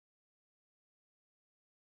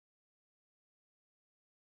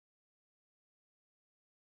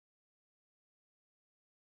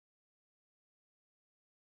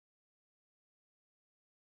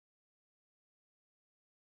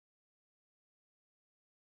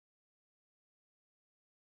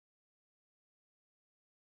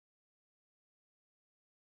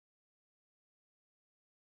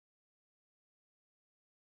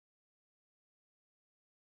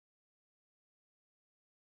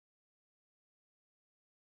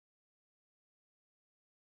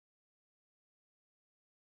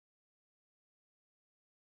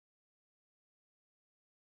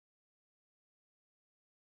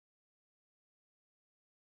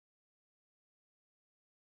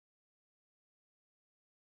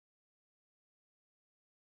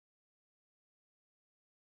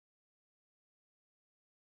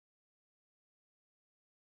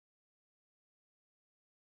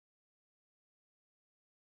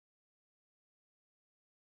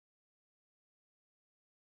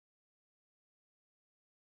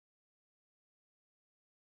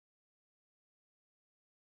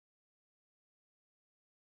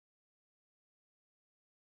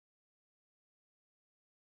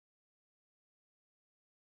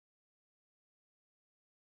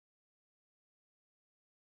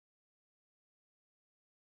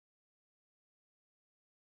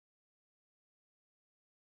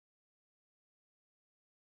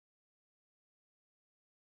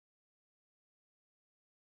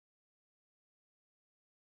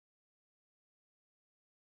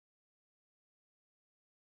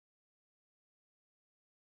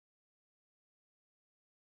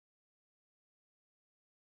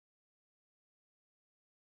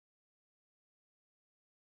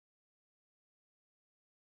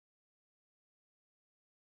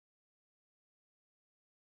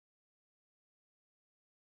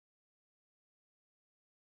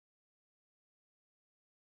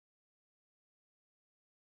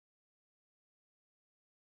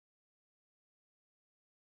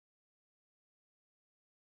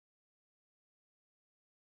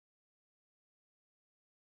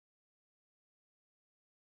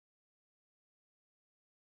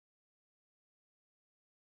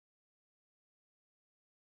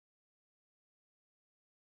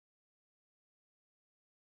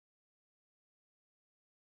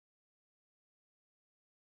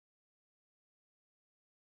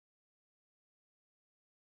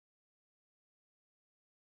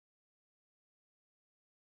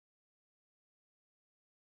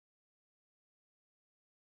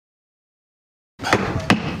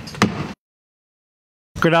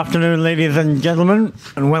Good afternoon, ladies and gentlemen,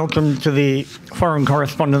 and welcome to the Foreign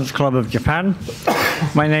Correspondents Club of Japan.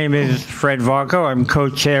 My name is Fred Varco. I'm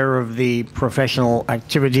co-chair of the Professional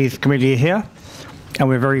Activities Committee here, and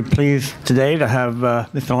we're very pleased today to have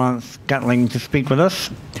Mr. Lance Gatling to speak with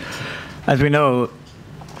us. As we know,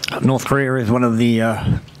 North Korea is one of the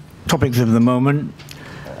topics of the moment,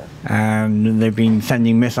 and they've been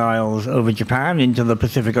sending missiles over Japan into the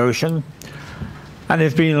Pacific Ocean. And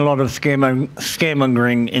there's been a lot of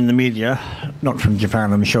scaremongering in the media, not from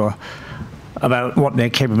Japan, I'm sure, about what their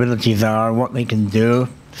capabilities are, what they can do.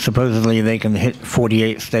 Supposedly they can hit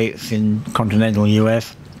 48 states in continental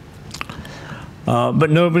US.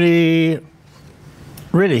 But nobody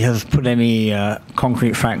really has put any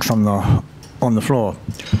concrete facts on the floor.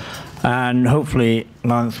 And hopefully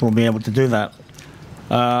Lance will be able to do that.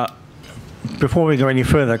 Before we go any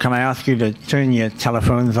further, can I ask you to turn your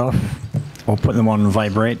telephones off? Or put them on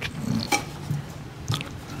vibrate.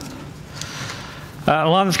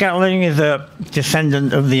 Lance Gatling is a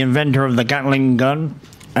descendant of the inventor of the Gatling gun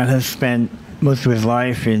and has spent most of his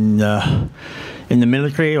life in the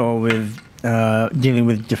military or with dealing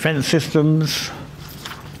with defense systems.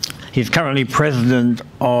 He's currently president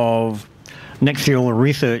of Nexial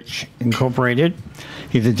Research Incorporated.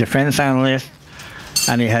 He's a defense analyst,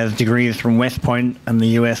 and he has degrees from West Point and the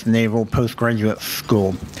US Naval Postgraduate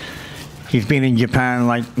School. He's been in Japan,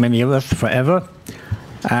 like many of us, forever,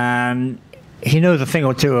 and he knows a thing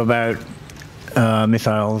or two about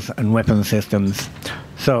missiles and weapon systems.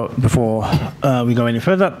 So before we go any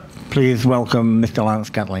further, please welcome Mr. Lance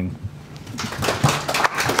Gatling.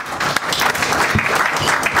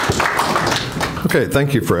 Okay,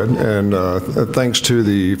 thank you, Fred, and thanks to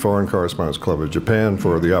the Foreign Correspondents Club of Japan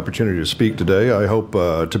for the opportunity to speak today. I hope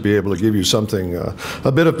to be able to give you something,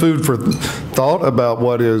 a bit of food for thought about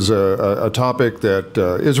what is a topic that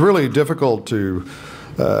is really difficult to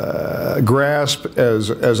grasp as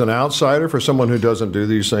an outsider for someone who doesn't do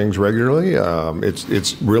these things regularly.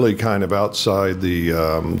 It's really kind of outside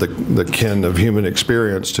the ken of human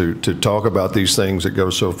experience to talk about these things that go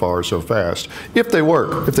so far so fast, if they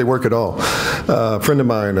work at all. A friend of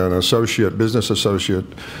mine, an associate, business associate,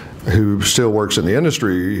 who still works in the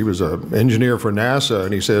industry, he was an engineer for NASA,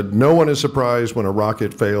 and he said, no one is surprised when a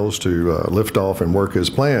rocket fails to lift off and work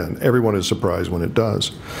as planned. Everyone is surprised when it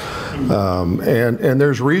does. And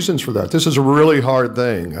there's reasons for that. This is a really hard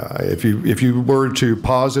thing. If you were to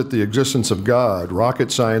posit the existence of God,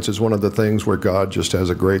 rocket science is one of the things where God just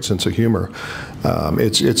has a great sense of humor.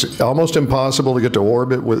 It's almost impossible to get to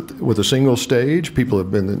orbit with a single stage. People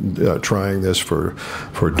have been trying this for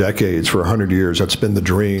decades, for 100 years. That's been the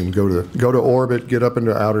dream. Go to orbit, get up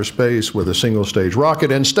into outer space with a single stage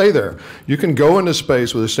rocket and stay there. You can go into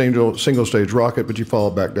space with a single stage rocket, but you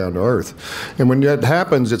fall back down to Earth. And when that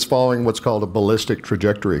happens, it's following what's called a ballistic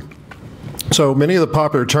trajectory. So many of the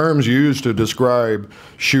popular terms used to describe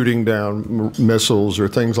shooting down missiles or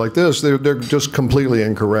things like this, they're just completely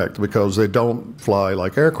incorrect because they don't fly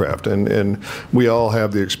like aircraft. And we all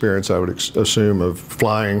have the experience, I would assume, of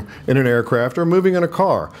flying in an aircraft or moving in a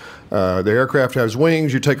car. The aircraft has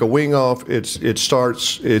wings. You take a wing off. It's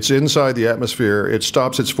inside the atmosphere. It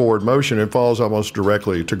stops its forward motion and falls almost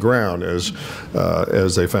directly to ground, as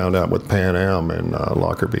they found out with Pan Am and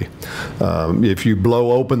Lockerbie. If you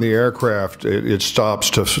blow open the aircraft, it stops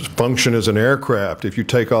to function as an aircraft. If you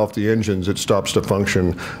take off the engines, it stops to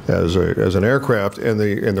function as an aircraft, and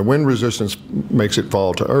the wind resistance makes it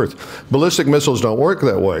fall to Earth. Ballistic missiles don't work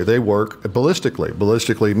that way. They work ballistically.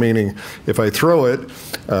 Ballistically meaning if I throw it,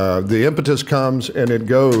 the impetus comes and it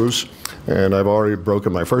goes, and I've already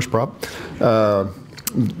broken my first prop.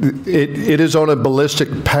 It is on a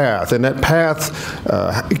ballistic path, and that path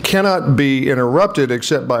cannot be interrupted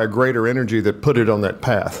except by a greater energy that put it on that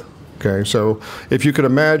path. Okay, so if you could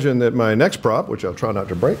imagine that my next prop, which I'll try not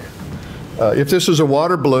to break, if this is a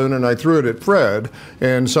water balloon and I threw it at Fred,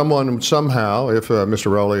 and someone somehow, if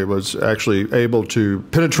Mr. Rowley was actually able to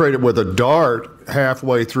penetrate it with a dart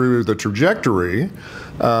halfway through the trajectory,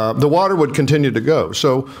 the water would continue to go.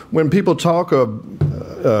 So when people talk of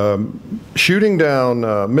shooting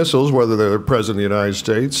down missiles, whether they're the President of the United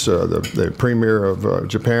States, the Premier of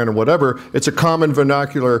Japan, or whatever, it's a common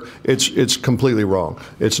vernacular. It's completely wrong.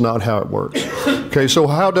 It's not how it works. Okay, so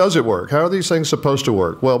how does it work? How are these things supposed to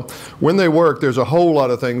work? Well, when they work, there's a whole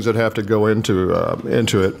lot of things that have to go into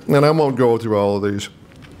it, and I won't go through all of these.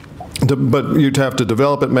 But you'd have to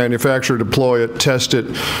develop it, manufacture, deploy it, test it.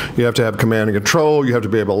 You have to have command and control. You have to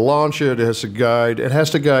be able to launch it. It has to guide. It has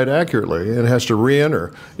to guide accurately. It has to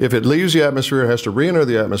re-enter. If it leaves the atmosphere, it has to re-enter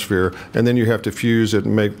the atmosphere, and then you have to fuse it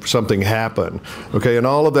and make something happen. Okay, and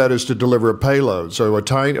all of that is to deliver a payload. So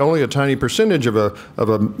only a tiny percentage of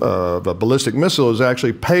a ballistic missile is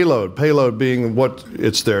actually payload. Payload being what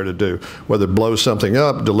it's there to do, whether it blows something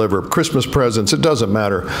up, deliver Christmas presents. It doesn't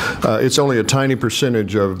matter. It's only a tiny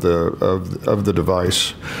percentage of the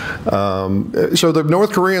device. So the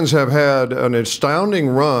North Koreans have had an astounding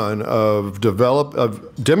run of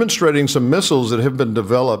demonstrating some missiles that have been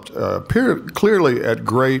developed clearly at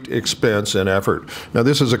great expense and effort. Now,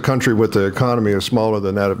 this is a country with the economy is smaller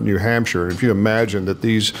than that of New Hampshire. If you imagine that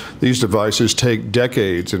these devices take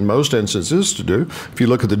decades in most instances to do, if you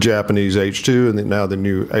look at the Japanese H-2 and now the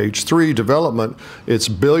new H-3 development, it's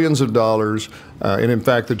billions of dollars. And in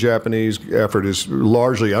fact, the Japanese effort is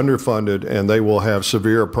largely underfunded, and they will have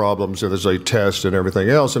severe problems as they test and everything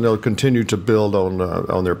else, and they'll continue to build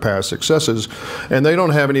on their past successes. And they don't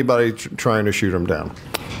have anybody trying to shoot them down.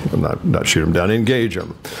 Not shoot them down, engage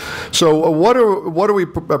them. So what are we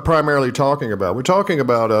primarily talking about? We're talking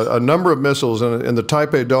about a number of missiles in the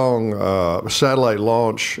Taipei-Dong satellite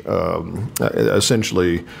launch,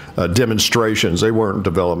 essentially demonstrations. They weren't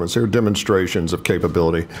developments, they were demonstrations of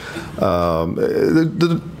capability.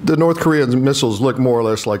 The North Korean missiles look more or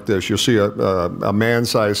less like this. You'll see a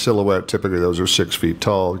man-sized silhouette. Typically, those are 6 feet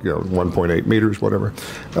tall, 1.8 meters, whatever.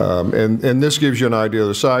 And this gives you an idea of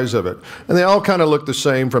the size of it. And they all kind of look the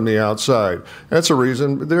same from the outside. That's a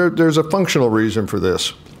reason. There's a functional reason for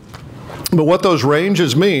this. But what those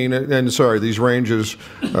ranges mean, and sorry, these ranges,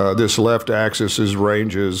 this left axis is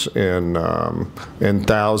ranges in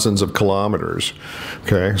thousands of kilometers.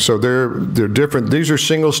 Okay, so they're different. These are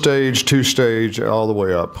single stage, two stage, all the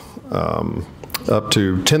way up. Up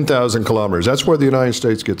to 10,000 kilometers. That's where the United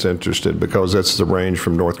States gets interested, because that's the range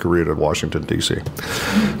from North Korea to Washington, D.C.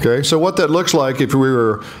 Okay, so what that looks like if we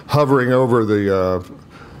were hovering over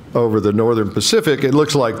the northern Pacific, it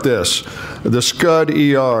looks like this. The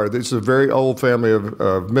Scud-ER, this is a very old family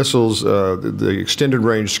of missiles. The extended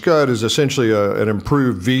range Scud is essentially an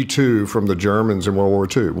improved V2 from the Germans in World War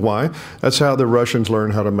II. Why? That's how the Russians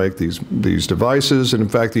learned how to make these devices. And in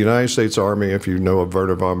fact, the United States Army, if you know of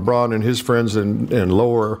Wernher von Braun and his friends in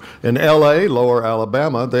LA, Lower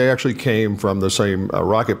Alabama, they actually came from the same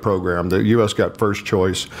rocket program. The U.S. got first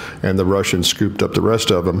choice, and the Russians scooped up the rest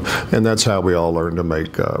of them. And that's how we all learned to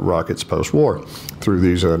make rockets post-war, through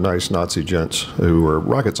these nice Nazi gents who were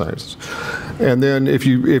rocket scientists. And then if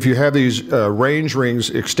you have these range rings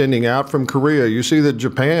extending out from Korea, you see that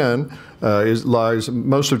Japan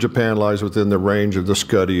most of Japan lies within the range of the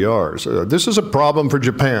Scud-ERs. This is a problem for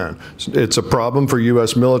Japan. It's a problem for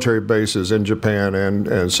U.S. military bases in Japan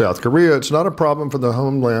and South Korea. It's not a problem for the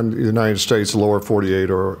homeland, the United States, lower 48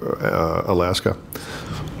 or Alaska.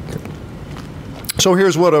 So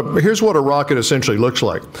here's what a rocket essentially looks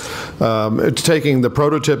like. It's taking the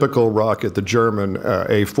prototypical rocket, the German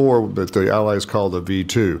A4, that the Allies call the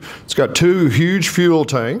V2. It's got two huge fuel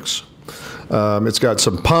tanks. It's got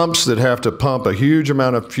some pumps that have to pump a huge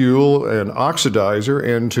amount of fuel and oxidizer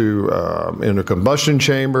into a combustion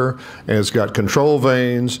chamber, and it's got control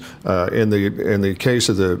vanes. In the case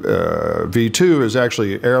of the V2, is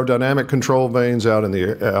actually aerodynamic control vanes out in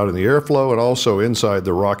the airflow, and also inside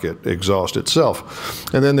the rocket exhaust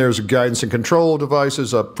itself. And then there's guidance and control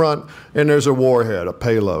devices up front, and there's a warhead, a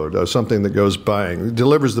payload, something that goes bang, it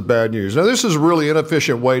delivers the bad news. Now, this is a really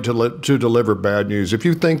inefficient way to deliver bad news. If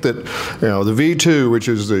you think that, the V2, which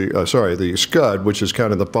is the Scud, which is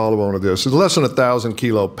kind of the follow-on of this, is less than 1,000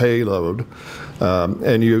 kilo payload,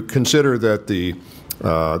 and you consider that the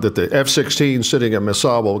F-16 sitting at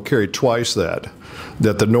Misawa will carry twice that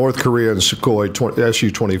the North Korean Sukhoi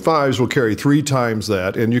Su-25s will carry 3 times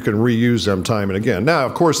that, and you can reuse them time and again. Now,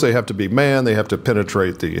 of course, they have to be manned, they have to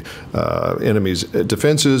penetrate the enemy's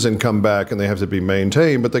defenses and come back, and they have to be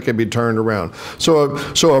maintained, but they can be turned around. So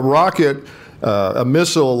a rocket, a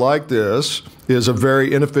missile like this is a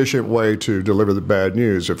very inefficient way to deliver the bad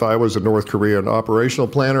news. If I was a North Korean operational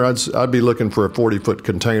planner, I'd be looking for a 40-foot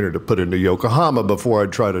container to put into Yokohama before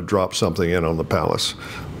I'd try to drop something in on the palace.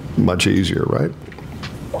 Much easier, right?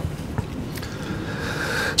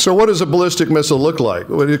 So what does a ballistic missile look like?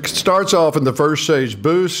 Well, it starts off in the first stage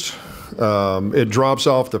boost. It drops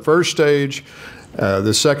off the first stage.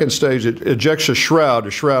 The second stage, it ejects a shroud.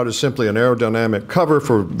 A shroud is simply an aerodynamic cover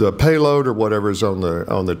for the payload or whatever is on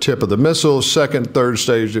the tip of the missile. Second, third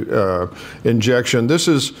stage injection. This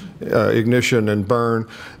is ignition and burn.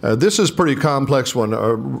 This is a pretty complex one.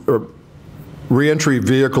 reentry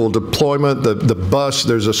vehicle deployment. The bus,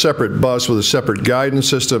 there's a separate bus with a separate guidance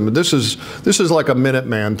system. This is like a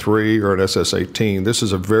Minuteman III or an SS-18. This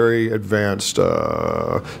is a very advanced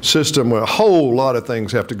system where a whole lot of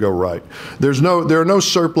things have to go right. There are no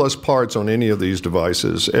surplus parts on any of these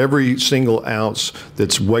devices. Every single ounce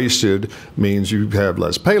that's wasted means you have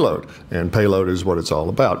less payload, and payload is what it's all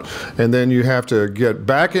about. And then you have to get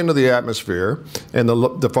back into the atmosphere, and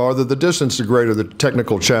the farther the distance, the greater the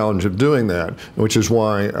technical challenge of doing that, which is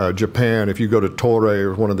why Japan, if you go to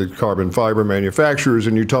Toray, one of the carbon fiber manufacturers,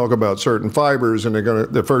 and you talk about certain fibers, and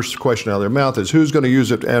the first question out of their mouth is, who's going to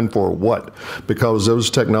use it and for what? Because those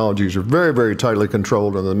technologies are very, very tightly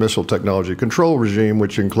controlled in the Missile Technology Control Regime,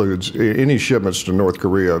 which includes any shipments to North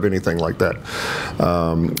Korea of anything like that,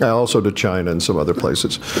 also to China and some other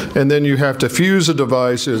places. And then you have to fuse a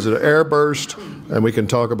device. Is it air burst? And we can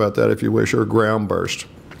talk about that if you wish, or ground burst.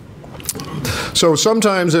 So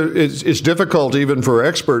sometimes it's difficult even for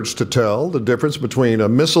experts to tell the difference between a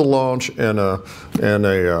missile launch and a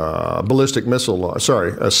ballistic missile launch.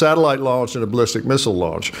 Sorry, a satellite launch and a ballistic missile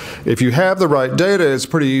launch. If you have the right data, it's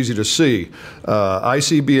pretty easy to see.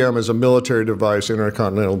 ICBM is a military device,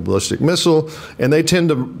 intercontinental ballistic missile, and they tend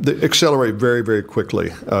to accelerate very, very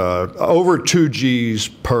quickly. Over 2 Gs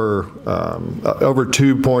per, over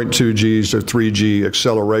 2.2 Gs or 3 G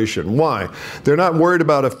acceleration. Why? They're not worried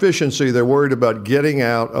about efficiency. They're worried about getting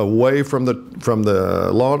out away from the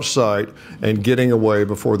launch site and getting away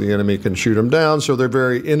before the enemy can shoot them down. So they're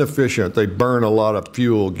very inefficient. They burn a lot of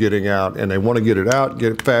fuel getting out, and they want to get it out,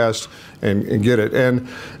 get it fast, and get it. And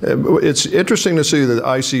it's interesting to see that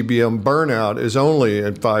ICBM burnout is only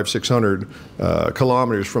at 500-600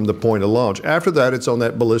 kilometers from the point of launch. After that, it's on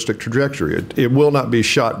that ballistic trajectory. It will not be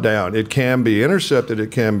shot down. It can be intercepted.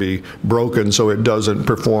 It can be broken so it doesn't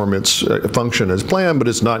perform its function as planned, but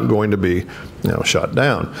it's not going to be shot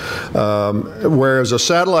down. Whereas a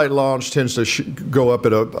satellite launch tends to go up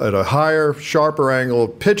at a higher, sharper angle,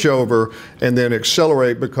 pitch over, and then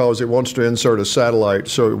accelerate because it wants to insert a satellite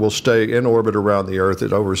so it will stay in orbit around the Earth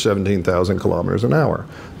at over 17,000 kilometers an hour.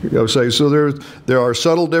 So there are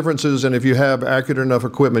subtle differences, and if you have accurate enough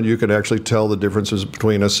equipment, you can actually tell the differences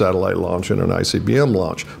between a satellite launch and an ICBM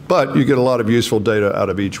launch. But you get a lot of useful data out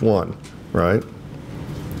of each one, right?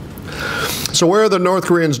 So where are the North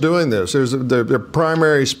Koreans doing this? Their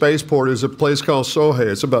primary spaceport is a place called Sohae.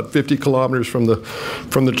 It's about 50 kilometers from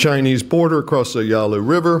the Chinese border across the Yalu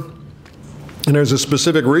River. And there's a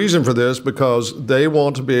specific reason for this, because they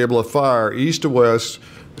want to be able to fire east to west,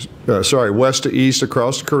 west to east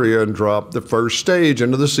across Korea and drop the first stage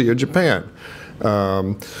into the Sea of Japan.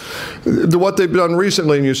 What they've done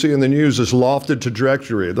recently, and you see in the news, is lofted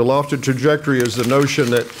trajectory. The lofted trajectory is the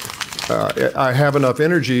notion that I have enough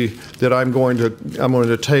energy that I'm going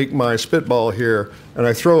to take my spitball here and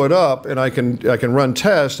I throw it up, and I can run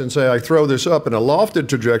tests and say I throw this up in a lofted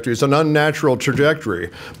trajectory. It's an unnatural trajectory,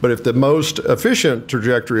 but if the most efficient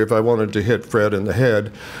trajectory, if I wanted to hit Fred in the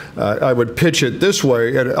head, I would pitch it this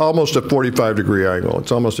way at almost a 45-degree angle.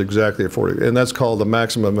 It's almost exactly a 40, and that's called the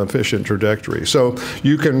maximum efficient trajectory. So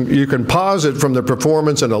you can posit from the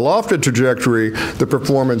performance in a lofted trajectory the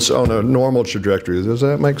performance on a normal trajectory. Does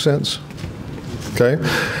that make sense? Okay.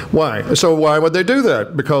 Why? So why would they do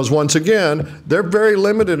that? Because once again, they're very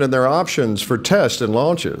limited in their options for tests and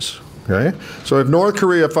launches. Okay? So if North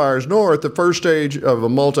Korea fires north, the first stage of a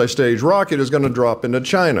multi-stage rocket is going to drop into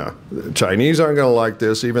China. The Chinese aren't going to like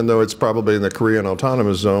this, even though it's probably in the Korean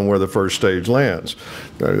Autonomous Zone where the first stage lands.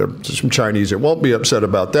 Some Chinese that won't be upset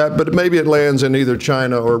about that, but maybe it lands in either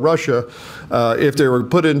China or Russia if they were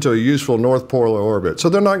put into a useful North Polar orbit. So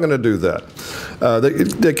they're not going to do that.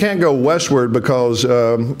 They can't go westward because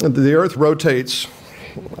the Earth rotates,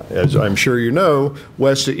 as I'm sure you know,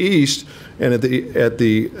 west to east, and at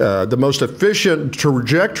the most efficient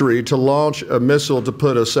trajectory to launch a missile to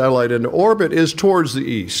put a satellite into orbit is towards the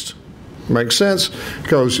east. Makes sense?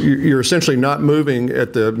 Because you're essentially not moving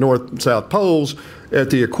at the north-south poles. At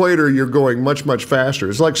the equator, you're going much, much faster.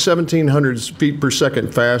 It's like 1,700 feet per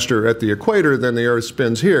second faster at the equator than the Earth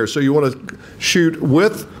spins here. So you want to shoot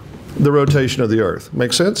with the rotation of the Earth.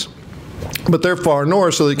 Make sense? But they're far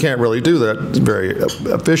north, so they can't really do that very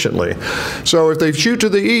efficiently. So if they shoot to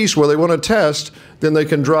the east where they want to test, then they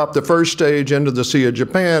can drop the first stage into the Sea of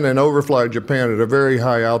Japan and overfly Japan at a very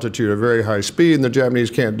high altitude, a very high speed, and the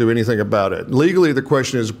Japanese can't do anything about it. Legally, the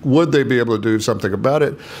question is, would they be able to do something about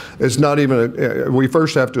it? It's not even, we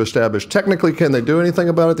first have to establish, technically, can they do anything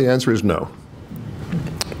about it? The answer is no.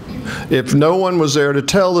 If no one was there to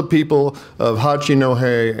tell the people of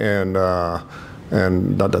Hachinohe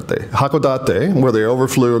and Hakodate, where they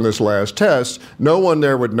overflew in this last test, no one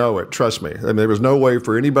there would know it, trust me. I mean, there was no way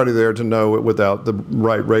for anybody there to know it without the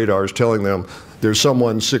right radars telling them there's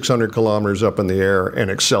someone 600 kilometers up in the air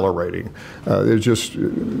and accelerating. It's just,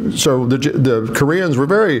 so the Koreans were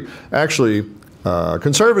very, actually,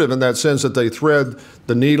 conservative in that sense that they thread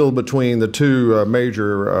the needle between the two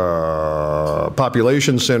major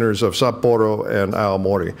population centers of Sapporo and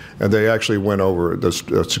Aomori, and they actually went over the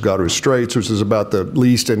Tsugaru Straits, which is about the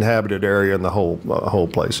least inhabited area in the whole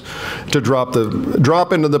place, to drop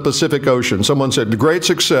into the Pacific Ocean. Someone said, "Great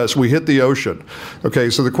success, we hit the ocean." Okay,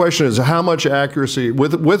 so the question is, how much accuracy?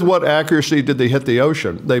 With what accuracy did they hit the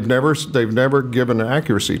ocean? They've never given an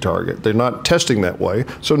accuracy target. They're not testing that way,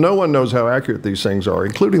 so no one knows how accurate these things are,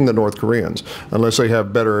 including the North Koreans, unless they have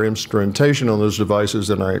better instrumentation on those devices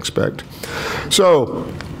than I expect. So,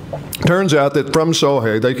 turns out that from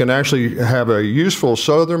Sohei, they can actually have a useful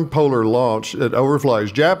southern polar launch that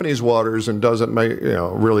overflies Japanese waters and doesn't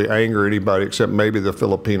really anger anybody except maybe the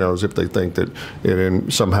Filipinos if they think that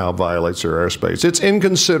it somehow violates their airspace. It's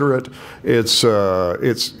inconsiderate. It's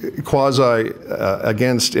quasi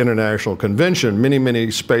against international convention, many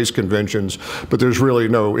space conventions, but there's really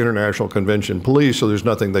no international convention police, so there's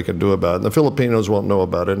nothing they can do about it. And the Filipinos won't know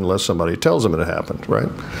about it unless somebody tells them it happened, right?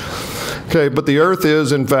 Okay, but the Earth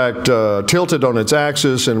is, in fact, tilted on its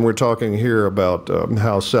axis, and we're talking here about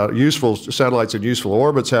how useful satellites in useful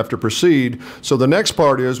orbits have to proceed. So the next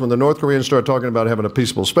part is when the North Koreans start talking about having a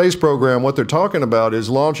peaceable space program, what they're talking about is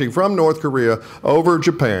launching from North Korea over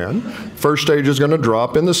Japan. First stage is going to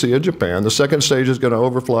drop in the Sea of Japan. The second stage is going to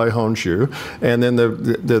overfly Honshu, and then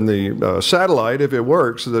the satellite, if it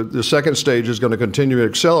works, the second stage is going to continue to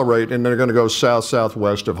accelerate, and they're going to go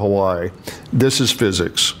southwest of Hawaii. This is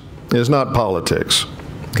physics. It's not politics.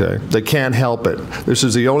 Okay, they can't help it. This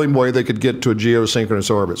is the only way they could get to a geosynchronous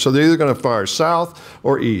orbit. So they're either going to fire south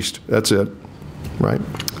or east. That's it, right?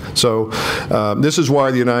 So this is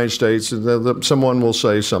why the United States, someone will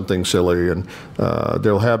say something silly and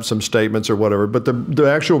they'll have some statements or whatever, but the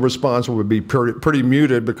actual response would be pretty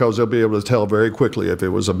muted because they'll be able to tell very quickly if it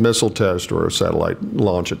was a missile test or a satellite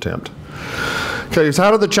launch attempt. Okay, so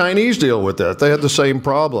how do the Chinese deal with that? They had the same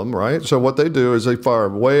problem, right? So what they do is they fire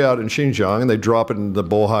way out in Xinjiang and they drop it in the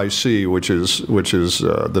Bohai Sea, which is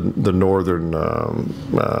the northern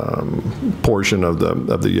portion of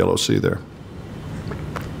the Yellow Sea there.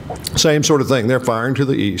 Same sort of thing. They're firing to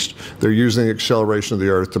the east. They're using the acceleration of the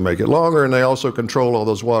Earth to make it longer, and they also control all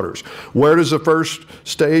those waters. Where does the first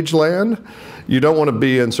stage land? You don't want to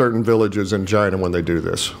be in certain villages in China when they do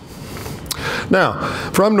this. Now,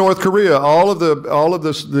 from North Korea, all of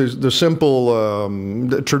the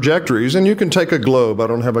simple trajectories, and you can take a globe. I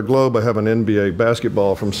don't have a globe. I have an NBA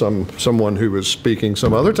basketball from someone who was speaking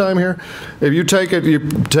some other time here. If you take it, you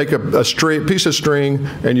take a piece of string,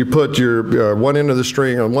 and you put your one end of the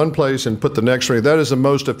string on one place and put the next string. That is the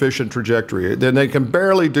most efficient trajectory. Then they can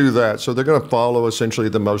barely do that, so they're going to follow essentially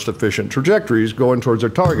the most efficient trajectories going towards their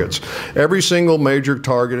targets. Every single major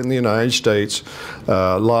target in the United States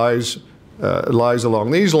lies along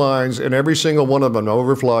these lines, and every single one of them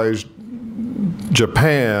overflies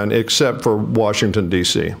Japan except for Washington,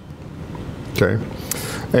 D.C. Okay?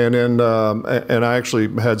 And then, and I actually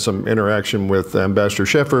had some interaction with Ambassador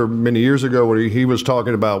Sheffer many years ago where he was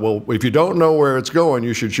talking about, well, if you don't know where it's going,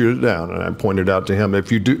 you should shoot it down. And I pointed out to him, if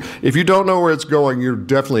you don't know where it's going, you're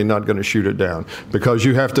definitely not going to shoot it down because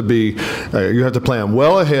you have to plan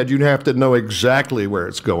well ahead. You have to know exactly where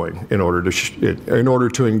it's going in order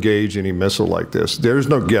to engage any missile like this. There's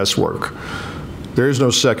no guesswork. There's no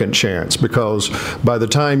second chance because by the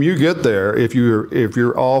time you get there, if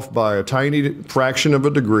you're off by a tiny fraction of a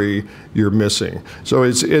degree, you're missing. So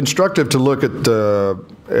it's instructive to look at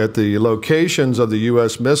the locations of the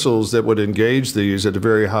U.S. missiles that would engage these at a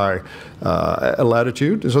very high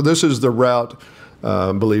latitude. So this is the route,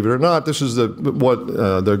 believe it or not. This is the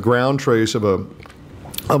ground trace of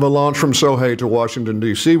a launch from Sohei to Washington,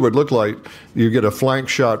 D.C. would look like. You get a flank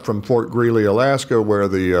shot from Fort Greely, Alaska, where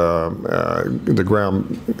the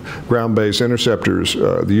ground-based interceptors,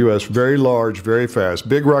 the U.S., very large, very fast.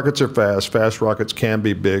 Big rockets are fast. Fast rockets can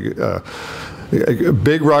be big.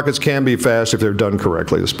 Big rockets can be fast if they're done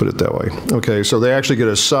correctly, let's put it that way. Okay, so they actually get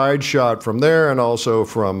a side shot from there and also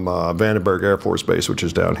from Vandenberg Air Force Base, which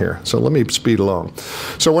is down here. So let me speed along.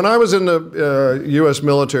 So when I was in the U.S.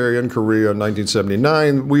 military in Korea in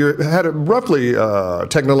 1979, we had a roughly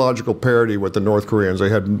technological parity with the North Koreans. They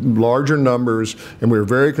had larger numbers, and we were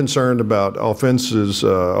very concerned about offenses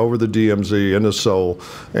over the DMZ into Seoul,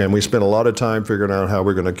 and we spent a lot of time figuring out how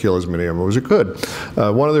we're going to kill as many of them as we could.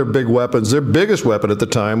 One of their big weapons, their biggest weapon at the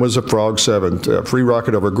time was a Frog 7, free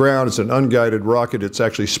rocket over ground. It's an unguided rocket. It's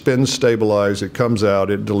actually spin stabilized. It comes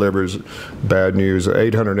out. It delivers bad news: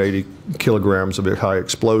 880 kilograms of high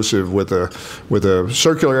explosive with a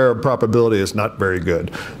circular error probability is not very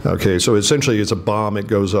good. Okay, so essentially it's a bomb. It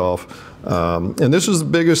goes off, and this is the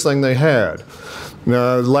biggest thing they had.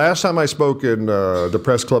 Now, last time I spoke in the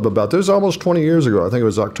press club about this, almost 20 years ago, I think it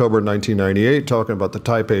was October 1998, talking about the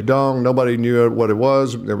Taipei Dong. Nobody knew what it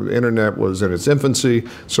was. The internet was in its infancy,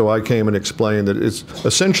 so I came and explained that it's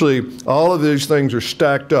essentially all of these things are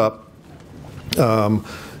stacked up.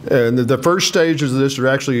 And the first stages of this are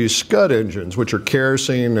actually Scud engines, which are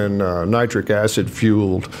kerosene and nitric acid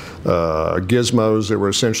fueled gizmos that were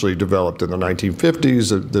essentially developed in the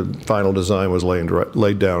 1950s. The final design was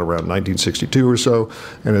laid down around 1962 or so,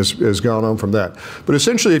 and has gone on from that. But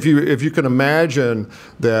essentially, if you can imagine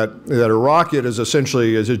that a rocket is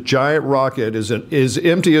essentially a giant rocket, is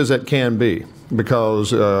empty as it can be,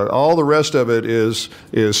 because all the rest of it is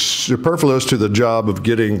superfluous to the job of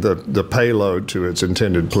getting the payload to its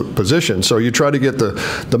intended position. So you try to get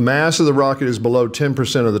the mass of the rocket is below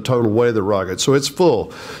 10% of the total weight of the rocket, so it's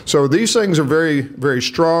full. So these things are very, very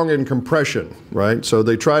strong in compression, right? So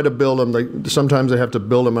they try to build them. Sometimes they have to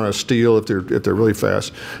build them out of steel if they're really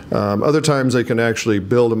fast. Other times they can actually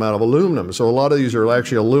build them out of aluminum. So a lot of these are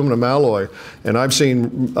actually aluminum alloy, and I've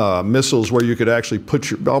seen missiles where you could actually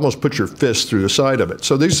almost put your fist through the side of it.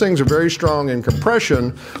 So these things are very strong in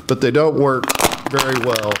compression, but they don't work very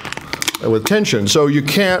well with tension. So you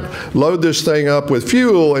can't load this thing up with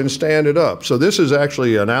fuel and stand it up. So this is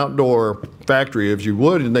actually an outdoor factory, if you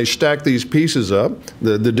would, and they stack these pieces up,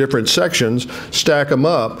 the different sections, stack them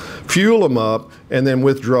up, fuel them up, and then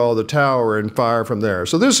withdraw the tower and fire from there.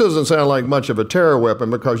 So this doesn't sound like much of a terror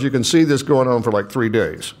weapon, because you can see this going on for like 3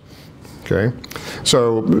 days. Okay,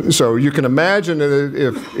 so you can imagine that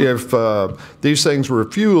if these things were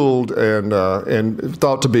fueled and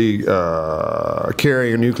thought to be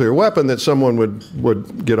carrying a nuclear weapon, that someone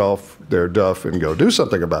would get off their duff and go do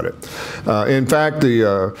something about it. In fact,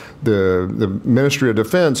 the Ministry of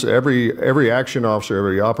Defense, every action officer,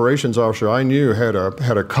 every operations officer I knew had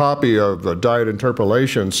a copy of the Diet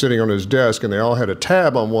Interpolation sitting on his desk, and they all had a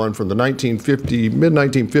tab on one from the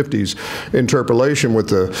mid-1950s interpolation with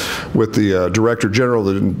the Director General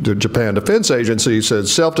of the Japan Defense Agency. Said,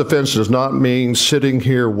 self-defense does not mean sitting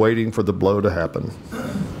here waiting for the blow to happen.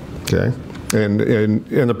 Okay. And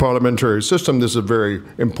in the parliamentary system, this is a very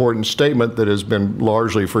important statement that has been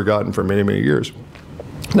largely forgotten for many, many years.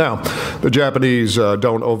 Now, the Japanese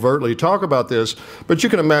don't overtly talk about this, but you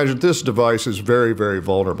can imagine this device is very, very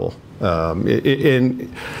vulnerable. And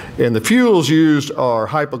the fuels used are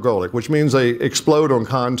hypogolic, which means they explode on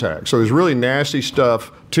contact. So there's really nasty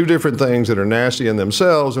stuff, two different things that are nasty in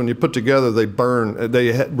themselves. When you put together, they burn.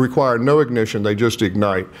 They require no ignition. They just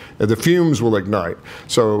ignite. The fumes will ignite.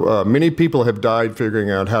 So many people have died figuring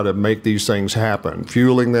out how to make these things happen,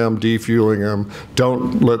 fueling them, defueling them.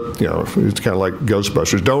 Don't let, it's kind of like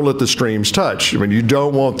Ghostbusters. Don't let the streams touch. I mean, you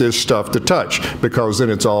don't want this stuff to touch, because then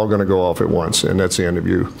it's all going to go off at once, and that's the end of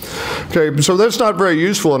you. Okay, so that's not very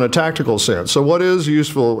useful in a tactical sense. So what is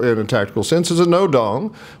useful in a tactical sense is a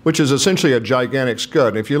no-dong, which is essentially a gigantic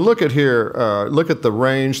scud. If you look at here, look at the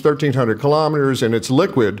range, 1,300 kilometers, and it's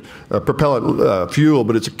liquid propellant fuel,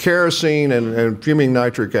 but it's a kerosene and fuming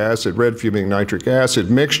nitric acid, red fuming nitric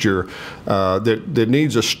acid mixture that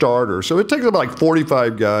needs a starter. So it takes about like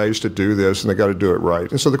 45 guys to do this, and they got to do it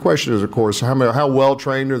right. And so the question is, of course, how well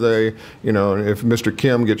trained are they? If Mr.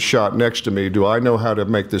 Kim gets shot next to me, do I know how to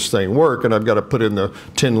make this thing work? And I've got to put in the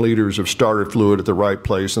 10 liters of starter fluid at the right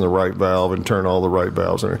place and the right valve and turn all the right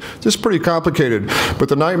valves in. This is pretty complicated, but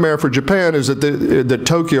the nightmare for Japan is that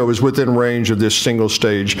Tokyo is within range of this single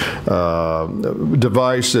stage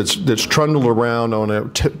device that's trundled around on a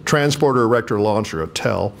transporter erector launcher, a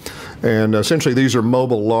TEL. And essentially these are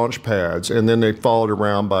mobile launch pads, and then they followed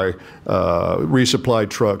around by resupply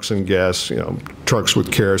trucks and gas, trucks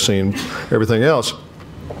with kerosene, everything else.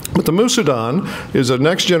 But the Musudan is a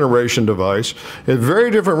next generation device at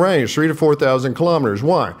very different range, 3,000 to 4,000 kilometers.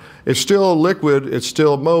 Why? It's still liquid, it's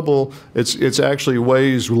still mobile, it's actually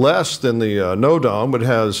weighs less than the no-dong, but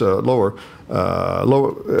has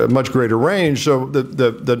much greater range. So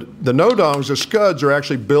the no-dongs, the scuds, are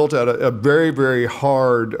actually built out of a very, very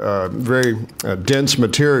hard, very dense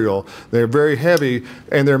material. They're very heavy,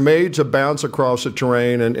 and they're made to bounce across the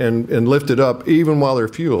terrain and lift it up even while they're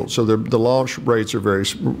fueled. So the launch rates are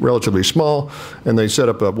relatively small, and they set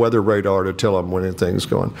up a weather radar to tell them when anything's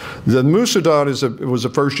going. The Musudan was the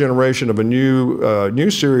first generation of a new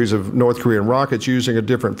series of North Korean rockets using a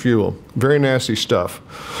different fuel. Very nasty stuff.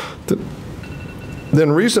 Then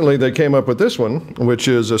recently they came up with this one, which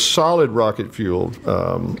is a solid rocket fuel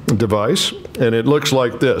device, and it looks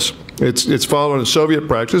like this. It's following Soviet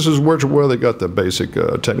practice. This is where they got the basic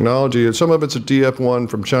technology. And some of it's a DF-1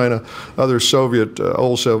 from China, other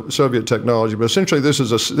old Soviet technology. But essentially, this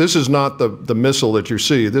is not the missile that you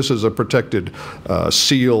see. This is a protected,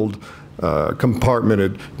 sealed,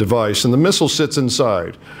 compartmented device, and the missile sits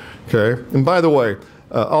inside. Okay. And by the way,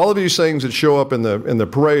 all of these things that show up in the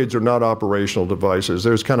parades are not operational devices.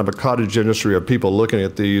 There's kind of a cottage industry of people looking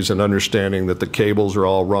at these and understanding that the cables are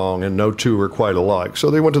all wrong and no two are quite alike.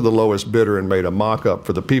 So they went to the lowest bidder and made a mock-up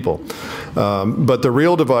for the people. But the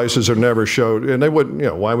real devices are never showed, and they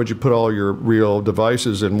wouldn't, why would you put all your real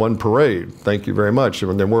devices in one parade? Thank you very much.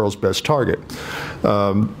 They're the world's best target.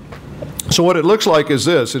 So what it looks like is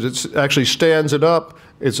this. It actually stands it up.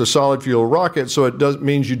 It's a solid fuel rocket, so it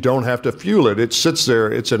means you don't have to fuel it. It sits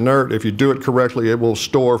there, it's inert. If you do it correctly, it will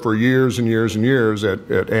store for years and years and years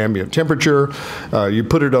at ambient temperature. You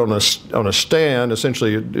put it on a stand,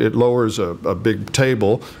 essentially it lowers a big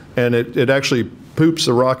table, and it actually poops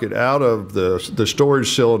the rocket out of the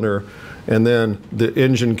storage cylinder, and then the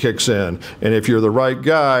engine kicks in. And if you're the right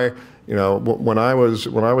guy, when I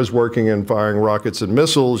was working and firing rockets and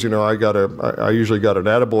missiles, I usually got an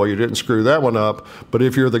attaboy. You didn't screw that one up. But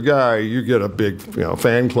if you're the guy, you get a big,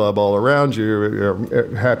 fan club all around you.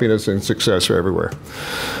 Happiness and success are everywhere.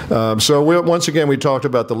 Once again, we talked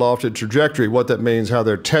about the lofted trajectory, what that means, how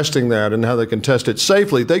they're testing that, and how they can test it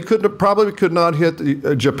safely. They probably could not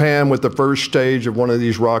hit Japan with the first stage of one of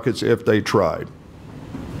these rockets if they tried.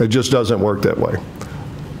 It just doesn't work that way.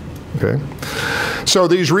 Okay. So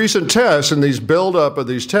these recent tests and these buildup of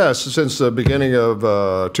these tests since the beginning of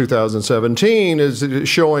 2017 is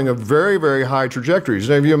showing a very, very high trajectories.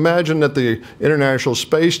 Now, if you imagine that the International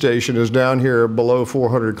Space Station is down here below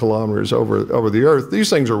 400 kilometers over the Earth, these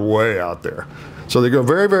things are way out there. So they go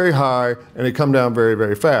very, very high and they come down very,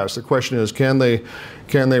 very fast. The question is, can they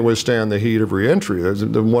withstand the heat of reentry? That's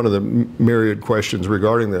one of the myriad questions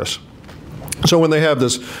regarding this. So when they have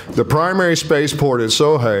the primary spaceport at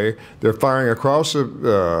Sohae, they're firing across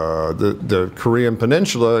the Korean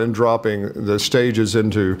Peninsula and dropping the stages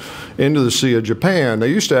into the Sea of Japan. They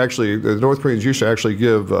used to actually, the North Koreans used to actually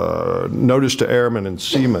give notice to airmen and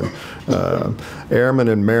seamen. Airmen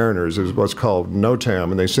and mariners is what's called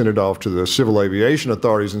NOTAM, and they send it off to the civil aviation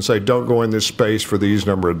authorities and say, don't go in this space for these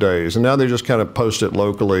number of days. And now they just kind of post it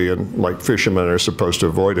locally, and like fishermen are supposed to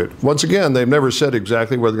avoid it. Once again, they've never said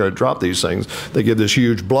exactly where they're going to drop these things. They give this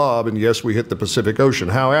huge blob, and yes, we hit the Pacific Ocean.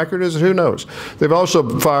 How accurate is it? Who knows? They've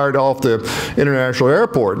also fired off the international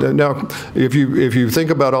airport. Now, if you think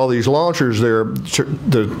about all these launchers, they're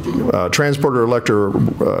the transporter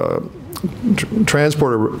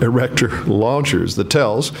erector launchers, the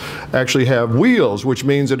TELs, actually have wheels, which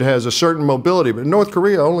means it has a certain mobility. But North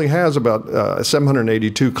Korea only has about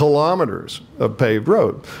 782 kilometers of paved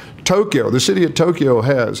road. Tokyo, the city of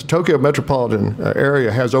Tokyo metropolitan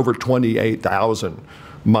area has over 28,000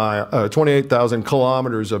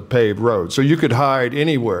 kilometers of paved road. So you could hide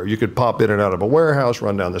anywhere. You could pop in and out of a warehouse,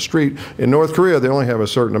 run down the street. In North Korea, they only have a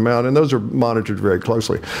certain amount, and those are monitored very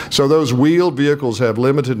closely. So those wheeled vehicles have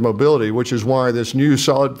limited mobility, which is why this new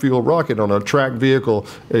solid fuel rocket on a tracked vehicle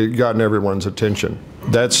has gotten everyone's attention.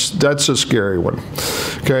 That's a scary one.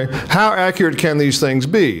 Okay, how accurate can these things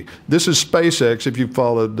be? This is SpaceX. If you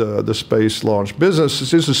followed the space launch business,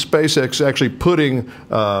 this is SpaceX actually putting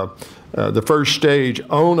the first stage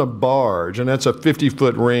on a barge, and that's a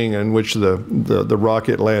 50-foot ring in which the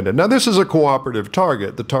rocket landed. Now, this is a cooperative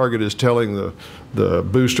target. The target is telling the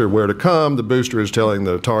booster where to come. The booster is telling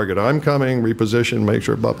the target, I'm coming, reposition, make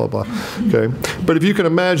sure, blah, blah, blah. Okay? But if you can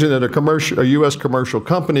imagine that a U.S. commercial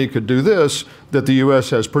company could do this, that the U.S.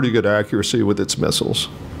 has pretty good accuracy with its missiles.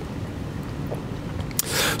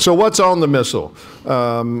 So what's on the missile?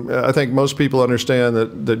 I think most people understand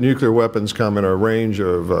that nuclear weapons come in a range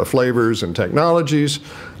of flavors and technologies,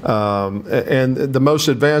 and the most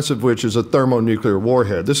advanced of which is a thermonuclear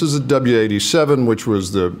warhead. This is the W-87,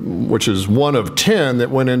 which is one of 10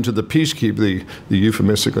 that went into the Peacekeeper, the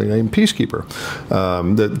euphemistically named Peacekeeper.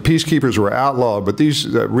 The Peacekeepers were outlawed, but these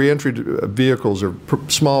reentry vehicles are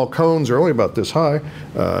small cones, are only about this high,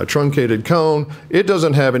 truncated cone. It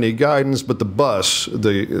doesn't have any guidance, but the bus,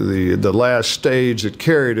 the last stage stage that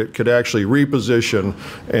carried it could actually reposition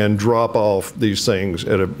and drop off these things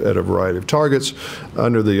at a variety of targets.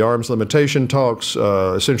 Under the arms limitation talks,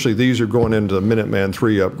 essentially these are going into the Minuteman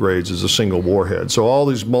III upgrades as a single warhead. So all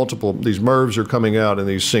these MIRVs are coming out in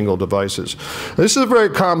these single devices. This is a very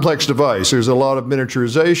complex device. There's a lot of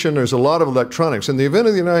miniaturization. There's a lot of electronics. In the event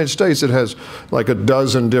of the United States, it has like a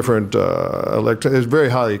dozen different it's very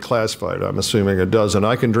highly classified. I'm assuming a dozen.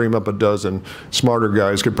 I can dream up a dozen. Smarter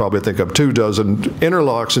guys could probably think up 2 dozen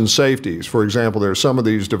interlocks and safeties. For example, there are some of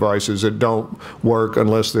these devices that don't work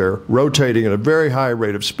unless they're rotating at a very high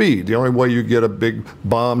rate of speed. The only way you get a big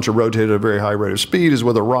bomb to rotate at a very high rate of speed is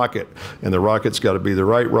with a rocket. And the rocket's got to be the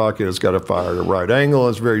right rocket. It's got to fire at a right angle.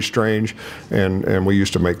 It's very strange. And we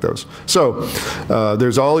used to make those. So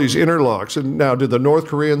there's all these interlocks. And now, did the North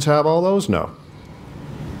Koreans have all those? No.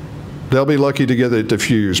 They'll be lucky to get it to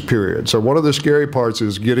fuse, period. So one of the scary parts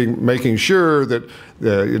is making sure that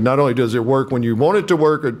not only does it work when you want it to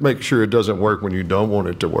work, but make sure it doesn't work when you don't want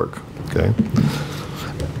it to work, okay?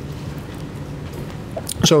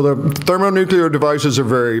 So the thermonuclear devices are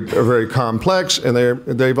very complex, and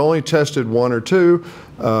they've only tested 1 or 2.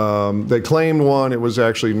 They claimed one. It was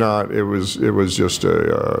actually not. It was just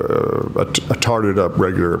a tarted up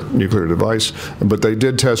regular nuclear device. But they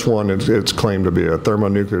did test one. It's claimed to be a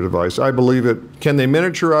thermonuclear device. I believe it. Can they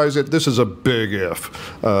miniaturize it? This is a big if.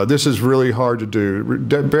 This is really hard to do.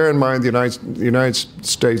 Bear in mind, the United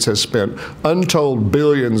States has spent untold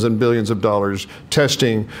billions and billions of dollars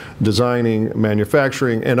testing, designing,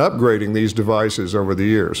 manufacturing, and upgrading these devices over the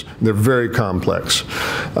years. They're very complex.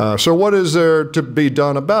 So what is there to be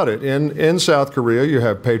done about it? In South Korea, you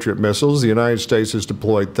have Patriot missiles. The United States has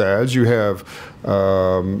deployed THAADs. You have,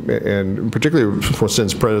 and particularly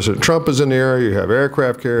since President Trump is in the area, you have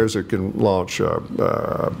aircraft carriers that can launch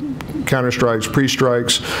counterstrikes,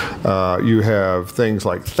 pre-strikes. You have things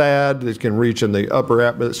like THAAD that can reach in the upper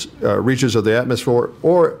reaches of the atmosphere,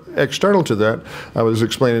 or external to that. I was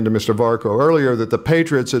explaining to Mr. Varco earlier that the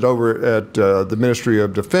Patriots over at the Ministry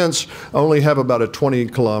of Defense only have about a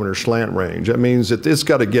 20-kilometer slant range. That means that it's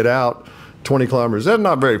got to get out 20 kilometers. That's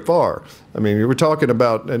not very far. I mean, we're talking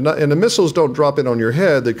about, and the missiles don't drop in on your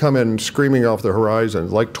head. They come in screaming off the horizon,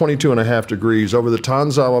 like 22.5 degrees over the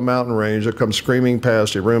Tanzawa mountain range. That comes screaming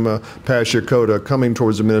past Iruma, past Yokota, coming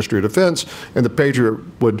towards the Ministry of Defense, and the Patriot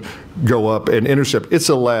would go up and intercept. It's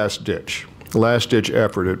a last-ditch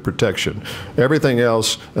effort at protection. Everything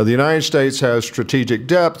else, the United States has strategic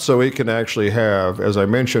depth, so it can actually have, as I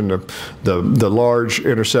mentioned, the large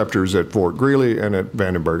interceptors at Fort Greely and at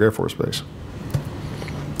Vandenberg Air Force Base.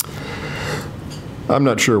 I'm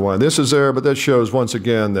not sure why this is there, but that shows once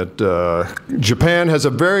again that Japan has a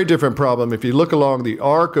very different problem. If you look along the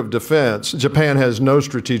arc of defense, Japan has no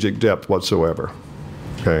strategic depth whatsoever.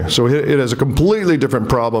 Okay, so it has a completely different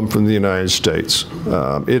problem from the United States.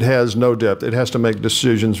 It has no depth. It has to make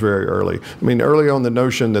decisions very early. I mean, early on, the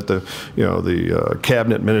notion that the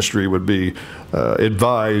cabinet ministry would be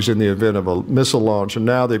advised in the event of a missile launch, and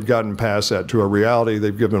now they've gotten past that to a reality.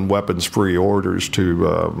 They've given weapons-free orders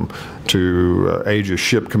to Aegis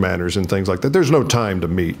ship commanders and things like that. There's no time to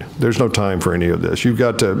meet. There's no time for any of this. You've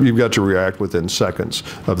got to react within seconds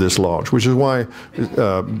of this launch, which is why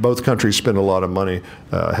both countries spend a lot of money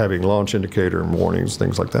having launch indicator and warnings,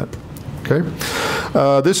 things like that. Okay,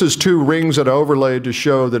 this is 2 rings that I overlaid to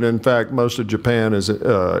show that in fact most of Japan is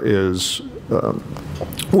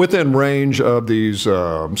within range of these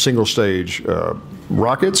single-stage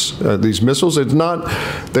rockets, these missiles.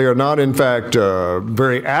 They are not in fact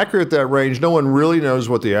very accurate at that range. No one really knows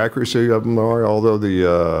what the accuracy of them are, although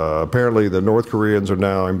apparently the North Koreans are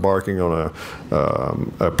now embarking on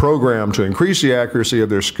a program to increase the accuracy of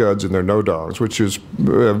their Scuds and their Nodongs, which is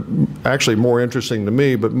actually more interesting to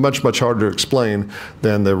me, but much harder to explain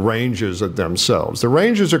than the ranges of themselves. The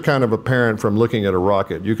ranges are kind of apparent from looking at a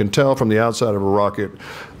rocket. You can tell from the outside of a rocket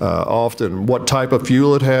often what type of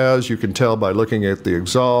fuel it has. You can tell by looking at the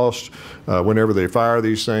exhaust. Whenever they fire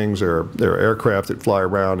these things, there are aircraft that fly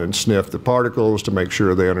around and sniff the particles to make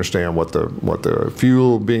sure they understand what the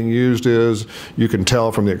fuel being used is. You can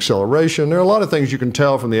tell from the acceleration. There are a lot of things you can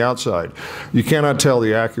tell from the outside. You cannot tell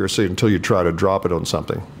the accuracy until you try to drop it on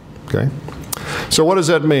something. Okay? So what does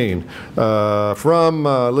that mean? From,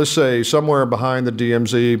 let's say, somewhere behind the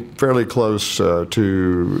DMZ, fairly close to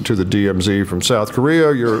the DMZ from South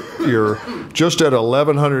Korea, you're just at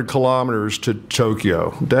 1,100 kilometers to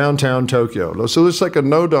Tokyo, downtown Tokyo. So it's like a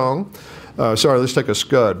Nodong. sorry, let's take a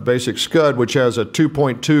Scud, basic Scud, which has a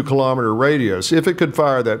 2.2 kilometer radius. If it could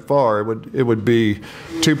fire that far, it would be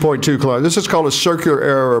 2.2 kilometers. This is called a circular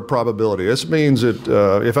error of probability. This means that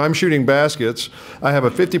if I'm shooting baskets, I have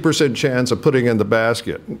a 50% chance of putting in the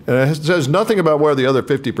basket. And it says nothing about where the other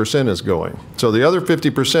 50% is going. So the other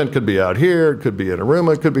 50% could be out here, it could be in a room,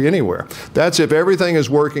 it could be anywhere. That's if everything is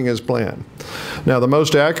working as planned. Now, the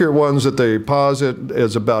most accurate ones that they posit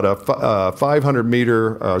is about a 500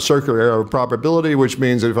 meter circular error of probability, which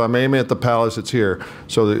means that if I'm aiming at the palace, it's here.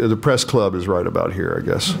 So the press club is right about here, I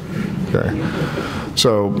guess. Okay.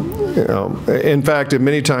 So, you know, in fact,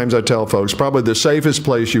 many times I tell folks, probably the safest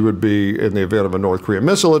place you would be in the event of a North Korean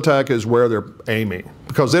missile attack is where they're aiming,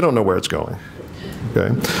 because they don't know where it's going.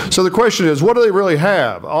 Okay. So the question is, what do they really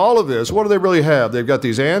have? All of this, what do they really have? They've got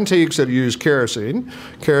these antiques that use kerosene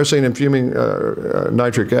and fuming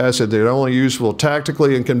nitric acid. They're only useful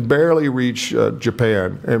tactically and can barely reach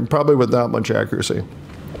Japan, and probably without much accuracy.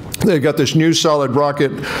 They've got this new solid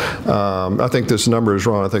rocket. I think this number is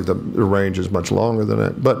wrong. I think the range is much longer than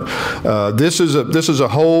that. But this is a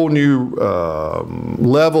whole new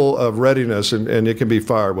level of readiness, and it can be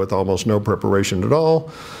fired with almost no preparation at all.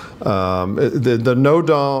 The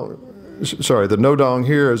Nodong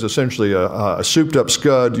here is essentially a souped-up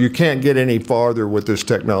Scud. You can't get any farther with this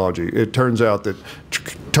technology. It turns out that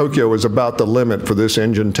Tokyo is about the limit for this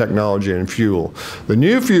engine technology and fuel. The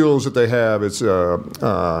new fuels that they have, it's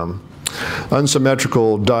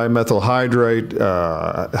unsymmetrical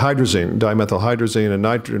dimethylhydrazine, and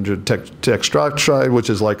nitrogen tetroxide, which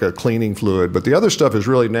is like a cleaning fluid. But the other stuff is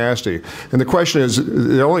really nasty. And the question is,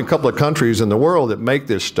 there are only a couple of countries in the world that make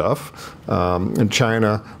this stuff, and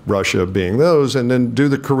China, Russia being those, and then do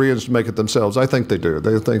the Koreans make it themselves? I think they do.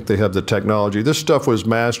 They think they have the technology. This stuff was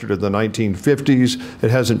mastered in the 1950s.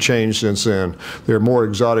 It hasn't changed since then. There are more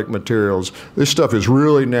exotic materials. This stuff is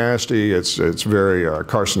really nasty. It's very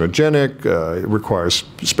carcinogenic. It requires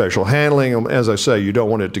special handling. As I say, you don't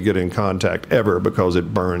want it to get in contact ever, because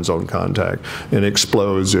it burns on contact and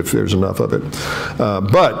explodes if there's enough of it.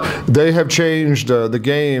 But they have changed the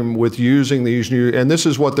game with using these new, and this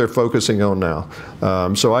is what they're focusing on now.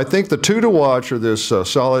 So I think the two to watch are this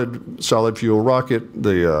solid fuel rocket,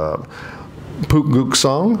 the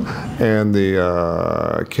Pukguksong, and the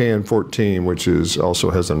KN-14, which also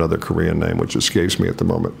has another Korean name, which escapes me at the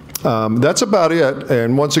moment. That's about it.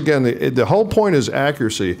 And once again, the whole point is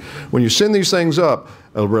accuracy. When you send these things up,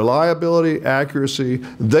 reliability, accuracy,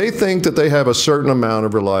 they think that they have a certain amount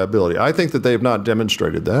of reliability. I think that they have not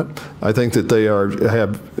demonstrated that. I think that they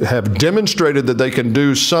have demonstrated that they can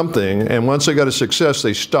do something, and once they got a success,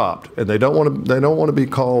 they stopped, and they don't want to be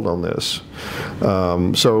called on this.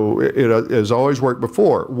 So it has always worked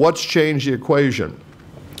before. What's changed the equation?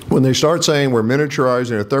 When they start saying we're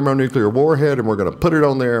miniaturizing a thermonuclear warhead and we're going to put it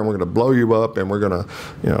on there and we're going to blow you up and we're going to,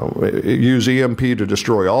 you know, use EMP to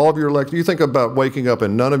destroy all of your you think about waking up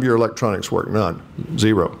and none of your electronics work. None.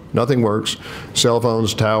 Zero. Nothing works. Cell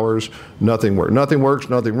phones, towers, nothing works. Nothing works,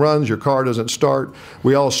 nothing runs, your car doesn't start.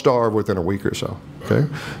 We all starve within a week or so. Okay?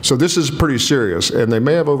 So this is pretty serious, and they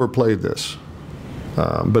may have overplayed this.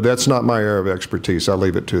 But that's not my area of expertise. I'll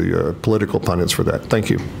leave it to the political pundits for that. Thank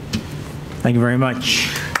you. Thank you very much.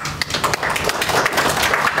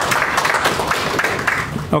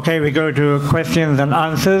 Okay, we go to questions and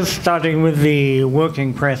answers, starting with the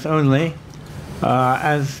working press only.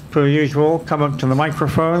 As per usual, come up to the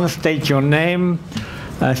microphone, state your name,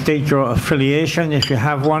 state your affiliation if you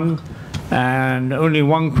have one, and only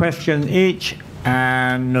one question each,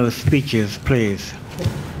 and no speeches, please.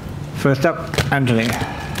 First up, Anthony.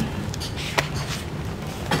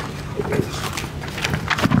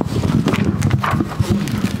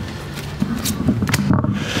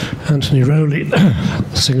 Anthony Rowley,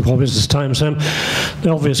 Singapore Business Times. The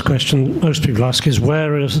obvious question most people ask is,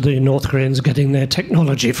 where is the North Koreans getting their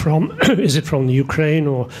technology from? Is it from the Ukraine,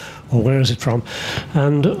 or where is it from?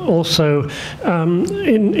 And also,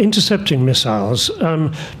 in intercepting missiles,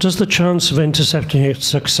 does the chance of intercepting it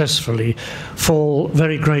successfully fall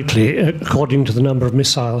very greatly according to the number of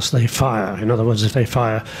missiles they fire? In other words, if they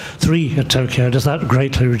fire 3 at Tokyo, does that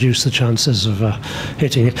greatly reduce the chances of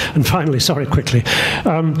hitting it? And finally, sorry, quickly,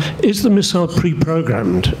 is the missile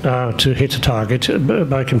pre-programmed to hit a target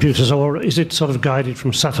by computers, or is it sort of guided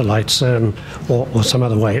from satellites, or some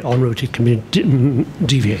other way en route it can be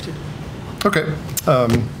deviated? Okay.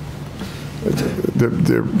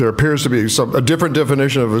 there appears to be a different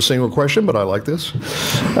definition of a single question, but I like this.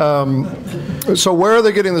 So where are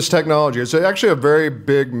they getting this technology? It's actually a very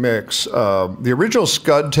big mix. The original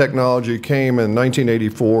Scud technology came in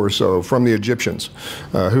 1984 or so from the Egyptians,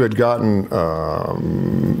 who had gotten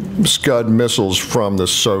Scud missiles from the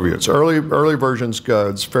Soviets. Early version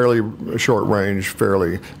Scuds, fairly short range,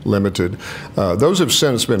 fairly limited. Those have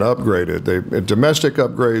since been upgraded. Domestic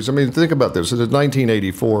upgrades. I mean, think about this. It's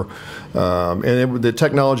 1984, and the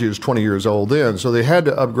technology is 20 years old then, so they had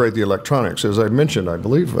to upgrade the electronics. As I mentioned, I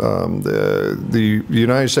believe the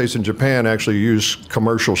United States and Japan actually used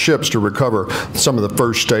commercial ships to recover some of the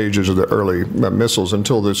first stages of the early missiles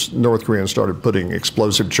until the North Koreans started putting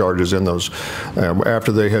explosive charges in those.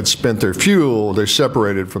 After they had spent their fuel, they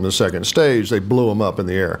separated from the second stage. They blew them up in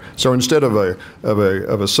the air. So instead of a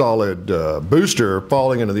solid booster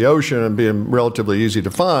falling into the ocean and being relatively easy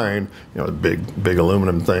to find, a big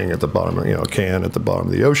aluminum thing at the bottom, a can at the bottom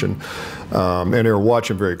of the ocean, and they were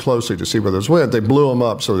watching very closely to see where those went. They blew them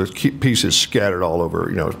up so the pieces scattered all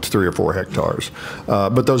over, 3 or 4 hectares.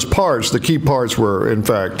 But those parts, the key parts, were in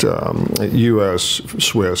fact U.S.,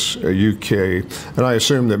 Swiss, U.K., and I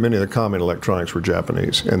assume that many of the common electronics were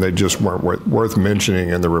Japanese, and they just weren't worth mentioning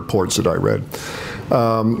in the reports that I read.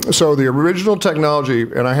 So the original technology,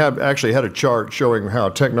 and I have actually had a chart showing how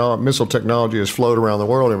missile technology has flowed around the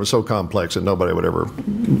world, and it was so complex that nobody would ever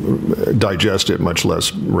digest it, much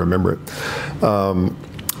less remember it.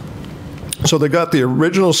 So they got the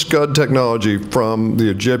original Scud technology from the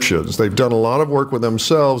Egyptians. They've done a lot of work with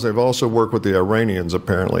themselves. They've also worked with the Iranians,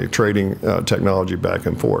 apparently, trading technology back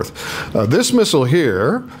and forth. This missile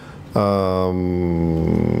here, sorry,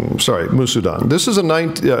 Musudan. This is a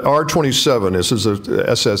R-27. This is a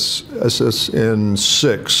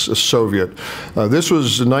SSN-6, a Soviet. This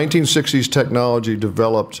was 1960s technology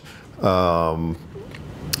developed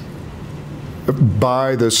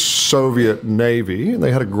by the Soviet Navy, and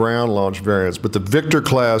they had a ground launch variants, but the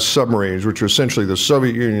Victor-class submarines, which are essentially the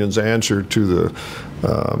Soviet Union's answer to the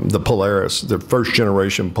Polaris, the first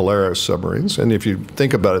generation Polaris submarines. And if you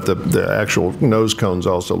think about it, the actual nose cones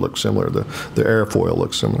also look similar. The airfoil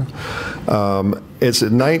looks similar. It's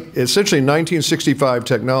essentially 1965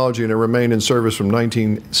 technology, and it remained in service from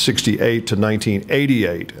 1968 to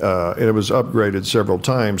 1988. And it was upgraded several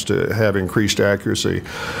times to have increased accuracy.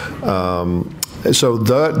 So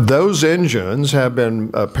those engines have been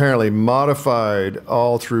apparently modified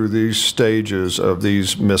all through these stages of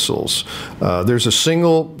these missiles. There's a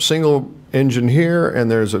single engine here, and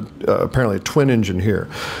there's apparently a twin engine here.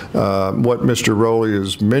 What Mr. Rowley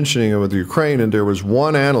is mentioning with Ukraine, and there was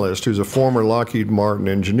one analyst who's a former Lockheed Martin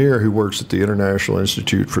engineer who works at the International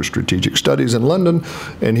Institute for Strategic Studies in London,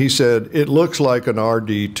 and he said it looks like an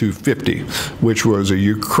RD-250, which was a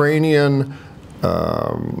Ukrainian.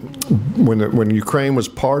 When Ukraine was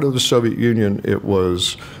part of the Soviet Union, it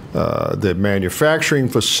was the manufacturing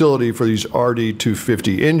facility for these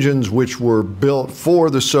RD-250 engines, which were built for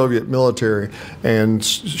the Soviet military and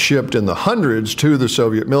shipped in the hundreds to the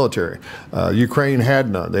Soviet military. Ukraine had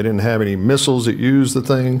none. They didn't have any missiles that used the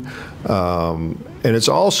thing. And it's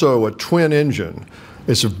also a twin engine.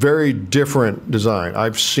 It's a very different design.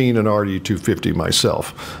 I've seen an RD-250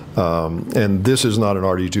 myself, and this is not an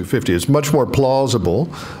RD-250. It's much more plausible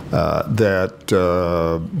that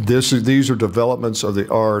these are developments of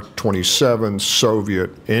the R-27 Soviet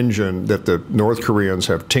engine that the North Koreans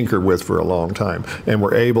have tinkered with for a long time, and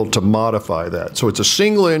were able to modify that. So it's a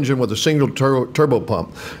single engine with a single turbo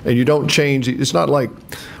pump, and you don't change. It's not like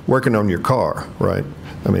working on your car, right?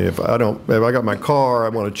 I mean, if I got my car, I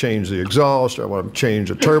want to change the exhaust, I want to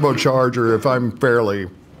change a turbocharger. If I'm fairly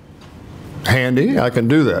handy, I can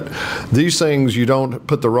do that. These things, you don't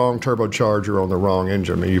put the wrong turbocharger on the wrong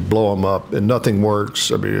engine. I mean, you blow them up and nothing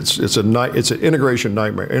works. I mean, it's an integration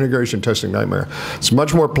nightmare, integration testing nightmare. It's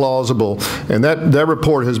much more plausible, and that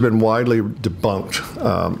report has been widely debunked.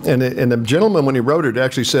 And the gentleman, when he wrote it,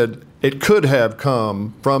 actually said it could have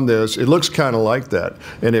come from this. It looks kind of like that,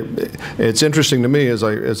 and it's interesting to me as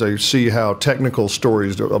I see how technical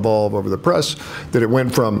stories evolve over the press, that it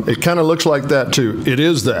went from it kind of looks like that to it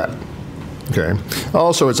is that. Okay.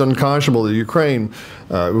 Also, it's unconscionable that Ukraine,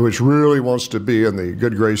 which really wants to be in the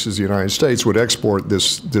good graces of the United States, would export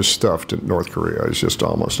this stuff to North Korea. It's just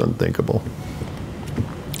almost unthinkable.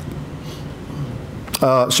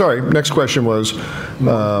 Sorry, next question was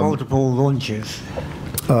multiple launches.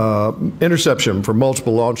 Interception for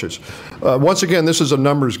multiple launches. Once again, this is a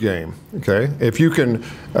numbers game, okay? If you can,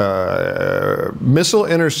 missile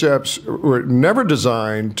intercepts were never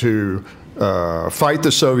designed to fight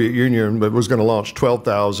the Soviet Union, but was going to launch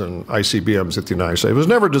 12,000 ICBMs at the United States. It was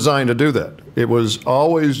never designed to do that. It was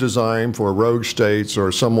always designed for rogue states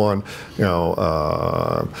or someone,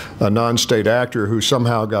 a non-state actor who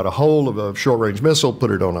somehow got a hold of a short-range missile,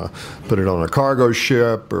 put it on a cargo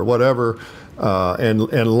ship or whatever, and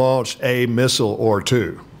launched a missile or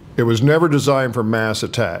two. It was never designed for mass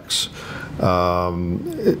attacks.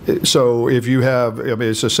 So if you have, I mean,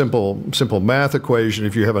 it's a simple math equation.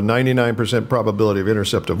 If you have a 99% probability of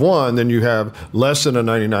intercept of 1, then you have less than a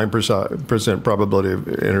 99% probability of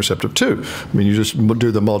intercept of 2. I mean, you just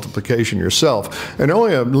do the multiplication yourself. And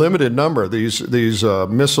only a limited number of these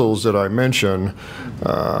missiles that I mentioned,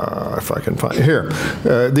 if I can find it here,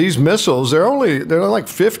 these missiles, they're like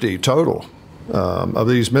 50 total. Of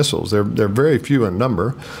these missiles. They're very few in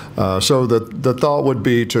number. So the thought would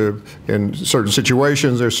be to, in certain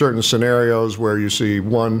situations, there's certain scenarios where you see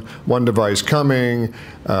one device coming,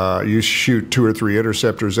 you shoot 2 or 3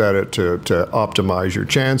 interceptors at it to optimize your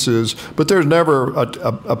chances, but there's never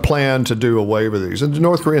a plan to do a wave of these. And the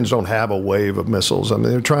North Koreans don't have a wave of missiles. I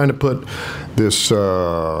mean, they're trying to put this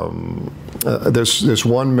this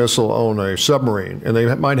one missile on a submarine, and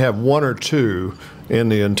they might have 1 or 2 in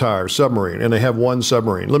the entire submarine, and they have 1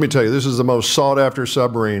 submarine. Let me tell you, this is the most sought-after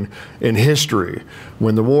submarine in history.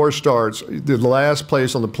 When the war starts, the last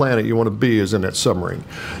place on the planet you want to be is in that submarine.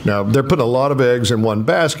 Now, they're putting a lot of eggs in one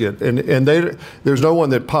basket, and there's no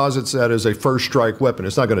one that posits that as a first strike weapon.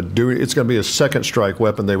 It's not going to do it. It's going to be a second strike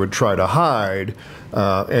weapon they would try to hide.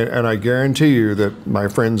 And I guarantee you that my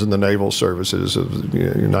friends in the naval services of the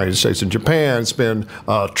United States and Japan spend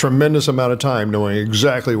a tremendous amount of time knowing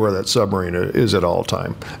exactly where that submarine is at all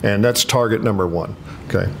time, and that's target number 1.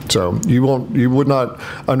 Okay, so you would not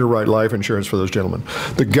underwrite life insurance for those gentlemen.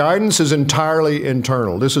 The guidance is entirely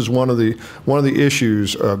internal. This is one of the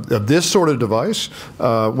issues of this sort of device.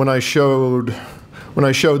 When I showed this,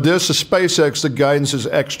 the SpaceX, the guidance is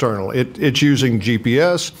external. It's using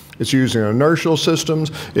GPS, it's using inertial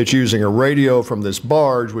systems, it's using a radio from this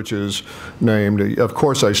barge, which is named, Of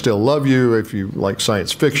Course I Still Love You. If you like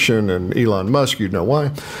science fiction and Elon Musk, you'd know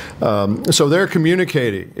why. So they're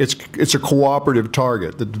communicating. It's a cooperative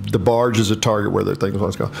target. The barge is a target where the things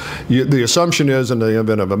want to go. The assumption is, in the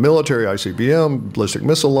event of a military ICBM, ballistic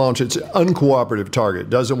missile launch, it's an uncooperative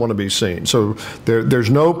target, doesn't want to be seen. So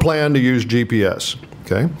there's no plan to use GPS.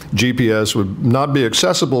 Okay? GPS would not be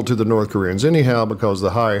accessible to the North Koreans anyhow, because the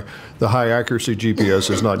high accuracy GPS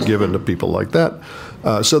is not given to people like that.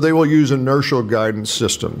 So they will use inertial guidance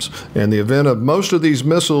systems. In the event of most of these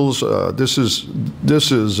missiles, this is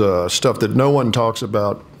stuff that no one talks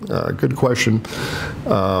about. Good question.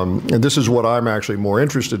 And this is what I'm actually more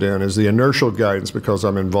interested in, is the inertial guidance, because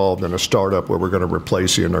I'm involved in a startup where we're going to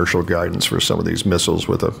replace the inertial guidance for some of these missiles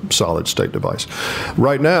with a solid state device.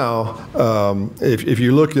 Right now, if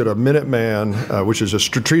you look at a Minuteman, which is a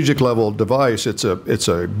strategic level device, it's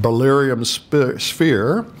a beryllium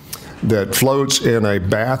sphere that floats in a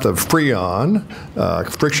bath of freon,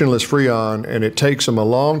 frictionless freon, and it takes them a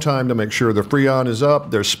long time to make sure the freon is up,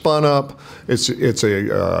 they're spun up. It's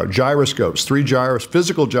a gyroscopes, 3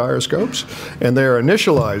 physical gyroscopes, and they are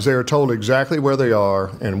initialized. They are told exactly where they are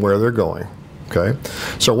and where they're going. Okay,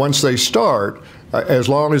 so once they start, as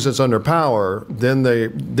long as it's under power, then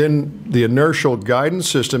the inertial guidance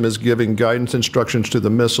system is giving guidance instructions to the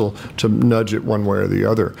missile to nudge it one way or the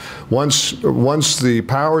other. Once the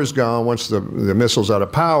power is gone, once the missile's out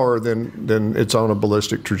of power, then it's on a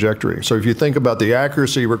ballistic trajectory. So if you think about the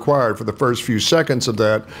accuracy required for the first few seconds of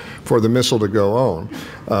that for the missile to go on.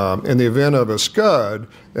 In the event of a Scud,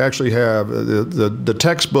 they actually have, the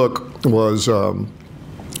textbook was,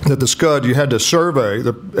 that the Scud, you had to survey,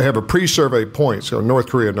 have a pre-survey point, so North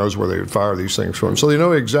Korea knows where they would fire these things from. So they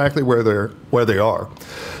know exactly where they are.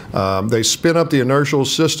 They spin up the inertial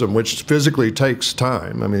system, which physically takes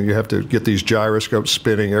time. I mean, you have to get these gyroscopes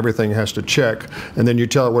spinning, everything has to check, and then you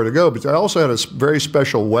tell it where to go. But they also had a very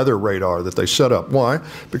special weather radar that they set up. Why?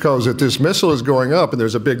 Because if this missile is going up and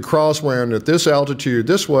there's a big crosswind at this altitude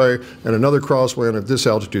this way and another crosswind at this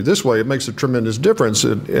altitude this way, it makes a tremendous difference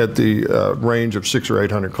at the range of 600 or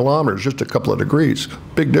 800 kilometers, just a couple of degrees.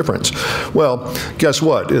 Big difference. Well, guess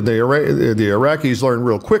what? The Iraqis learned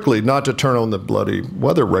real quickly not to turn on the bloody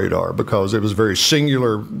weather radar, because it was a very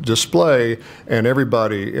singular display, and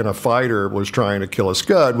everybody in a fighter was trying to kill a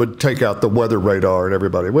Scud would take out the weather radar and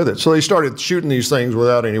everybody with it. So they started shooting these things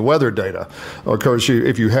without any weather data. Of course,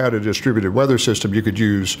 if you had a distributed weather system, you could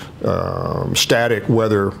use static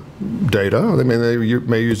weather data. I mean, they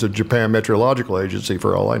may use the Japan Meteorological Agency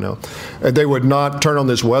for all I know. And they would not turn on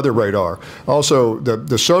this weather radar. Also,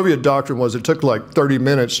 the Soviet doctrine was it took like 30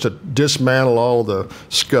 minutes to dismantle all the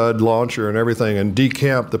Scud launcher and everything and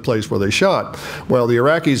decamp the place where they shot. Well, the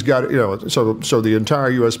Iraqis got, so the entire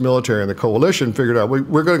U.S. military and the coalition figured out,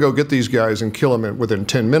 we're going to go get these guys and kill them within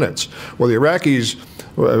 10 minutes. Well, the Iraqis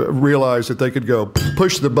realized that they could go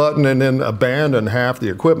push the button and then abandon half the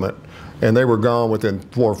equipment, and they were gone within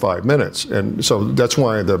 4 or 5 minutes. And so that's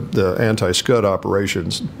why the anti-Scud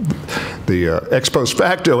operations, the ex post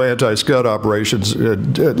facto anti-Scud operations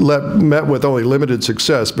met with only limited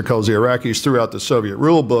success because the Iraqis threw out the Soviet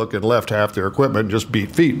rule book and left half their equipment and just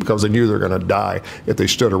beat feet because they knew they were going to die if they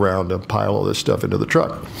stood around to pile all this stuff into the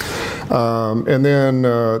truck. And then,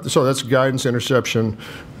 so that's guidance, interception.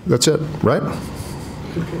 That's it, right?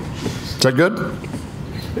 Is that good?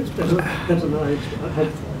 It's better than I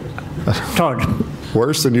had thought. Todd.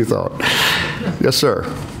 Worse than you thought. Yes, sir.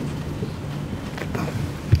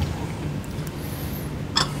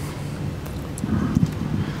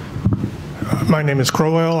 My name is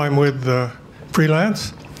Crowell. I'm with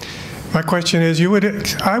Freelance. My question is,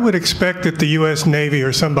 I would expect that the U.S. Navy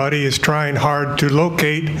or somebody is trying hard to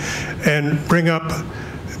locate and bring up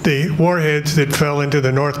the warheads that fell into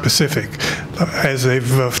the North Pacific, as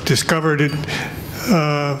they've discovered it,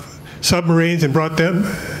 submarines and brought them,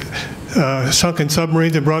 sunken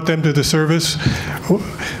submarines and brought them to the surface.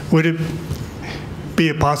 Would it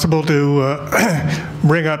be possible to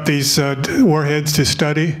bring up these warheads to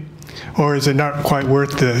study? Or is it not quite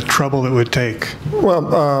worth the trouble it would take?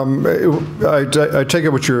 Well, I take it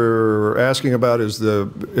what you're asking about is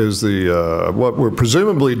what were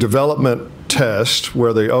presumably development tests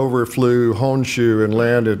where they overflew Honshu and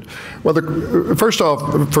landed. Well, first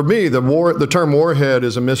off, for me, the term warhead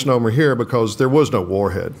is a misnomer here because there was no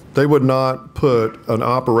warhead. They would not put an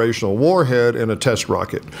operational warhead in a test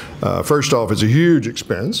rocket. First off, it's a huge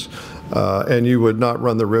expense, and you would not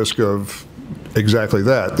run the risk of exactly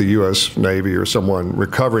that, the U.S. Navy or someone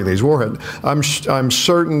recovering these warheads. I'm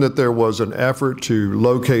certain that there was an effort to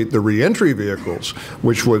locate the reentry vehicles,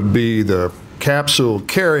 which would be the capsule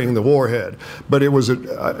carrying the warhead, but it was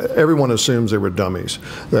everyone assumes they were dummies.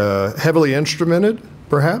 Heavily instrumented,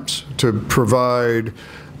 perhaps, to provide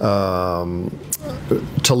downlink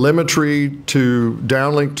telemetry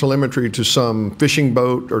to some fishing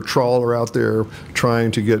boat or trawler out there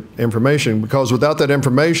trying to get information, because without that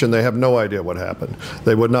information they have no idea what happened.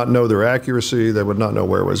 They would not know their accuracy, they would not know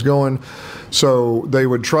where it was going. So they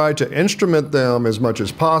would try to instrument them as much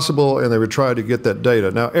as possible, and they would try to get that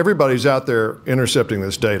data. Now everybody's out there intercepting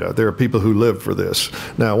this data. There are people who live for this.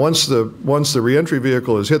 Now once the reentry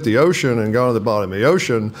vehicle has hit the ocean and gone to the bottom of the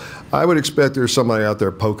ocean, I would expect there's somebody out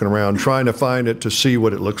there poking around trying to find it to see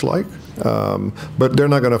what it looks like. But they're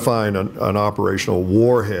not going to find an operational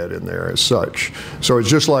warhead in there as such. So it's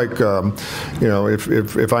just like,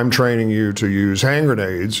 if I'm training you to use hand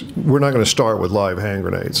grenades, we're not going to start with live hand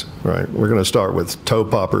grenades, right? We're going to start with toe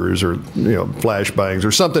poppers or flashbangs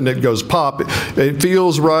or something that goes pop. It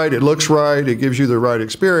feels right, it looks right, it gives you the right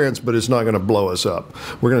experience, but it's not going to blow us up.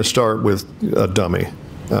 We're going to start with a dummy.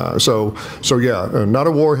 So yeah, not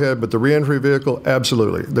a warhead, but the reentry vehicle,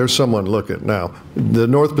 absolutely. There's someone looking. Now, the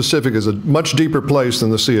North Pacific is a much deeper place than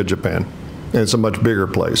the Sea of Japan, and it's a much bigger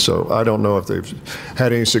place. So I don't know if they've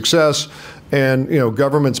had any success. And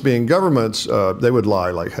governments being governments, they would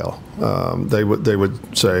lie like hell. They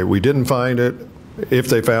would say we didn't find it. If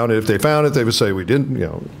they found it, they would say we didn't.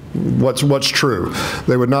 What's true?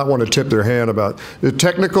 They would not want to tip their hand about the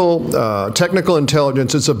technical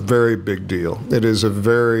intelligence. It's a very big deal. It is a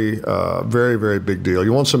very, very big deal.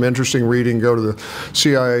 You want some interesting reading? Go to the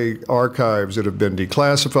CIA archives that have been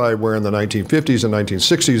declassified, where in the 1950s and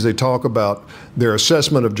 1960s they talk about their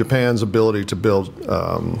assessment of Japan's ability to build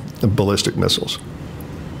ballistic missiles.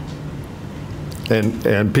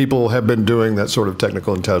 And people have been doing that sort of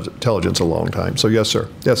technical intelligence a long time. So yes, sir.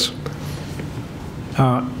 Yes.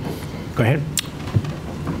 Go ahead.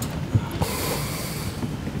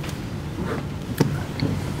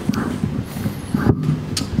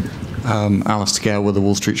 Alistair Gale with the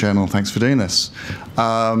Wall Street Journal. Thanks for doing this.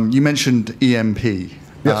 You mentioned EMP.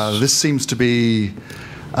 Yes. This seems to be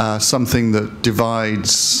something that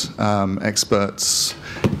divides experts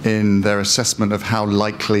in their assessment of how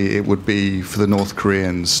likely it would be for the North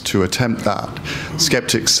Koreans to attempt that.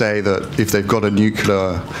 Skeptics say that if they've got a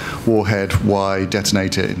nuclear warhead, why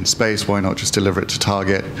detonate it in space? Why not just deliver it to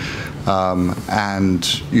target? And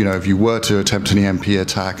if you were to attempt an EMP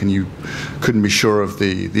attack and you couldn't be sure of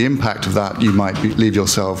the impact of that, you might leave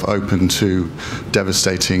yourself open to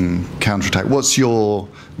devastating counterattack. What's your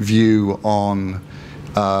view on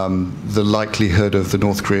the likelihood of the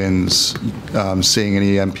North Koreans seeing an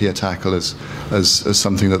EMP attack as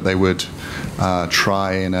something that they would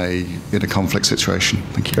try in a conflict situation?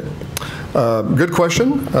 Thank you. Good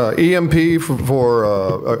question. EMP for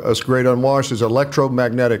us great unwashed is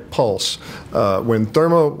electromagnetic pulse.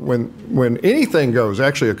 When anything goes,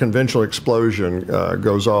 actually a conventional explosion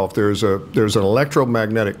goes off, there's an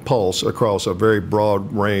electromagnetic pulse across a very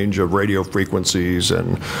broad range of radio frequencies,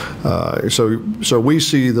 and so we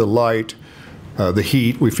see the light. The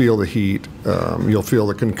heat, we feel the heat. You'll feel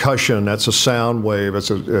the concussion. That's a sound wave. It's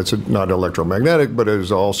not electromagnetic, but it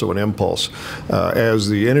is also an impulse as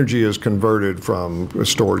the energy is converted from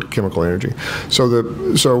stored chemical energy.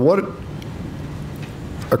 So what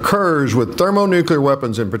occurs with thermonuclear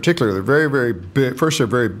weapons in particular, they're very, very big. First, they're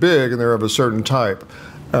very big, and they're of a certain type.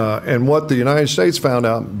 And what the United States found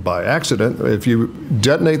out by accident, if you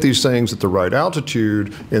detonate these things at the right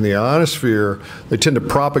altitude in the ionosphere, they tend to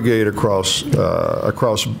propagate across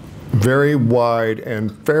very wide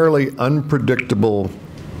and fairly unpredictable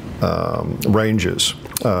ranges.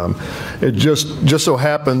 It just so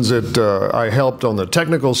happens that I helped on the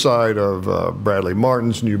technical side of Bradley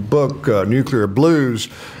Martin's new book, Nuclear Blues,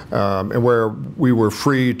 and where we were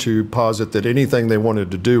free to posit that anything they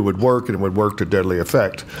wanted to do would work, and it would work to deadly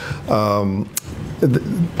effect. Part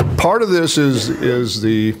of this is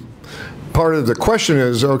the part of the question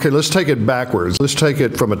is, okay, let's take it backwards. Let's take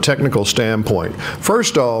it from a technical standpoint.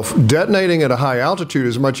 First off, detonating at a high altitude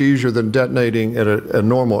is much easier than detonating at a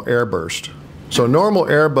normal airburst. So a normal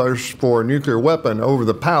airburst for a nuclear weapon over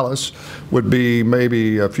the palace would be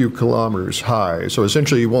maybe a few kilometers high. So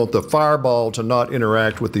essentially you want the fireball to not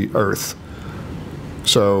interact with the earth.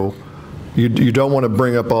 So you don't want to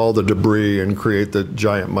bring up all the debris and create the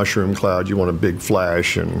giant mushroom cloud. You want a big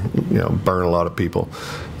flash and burn a lot of people.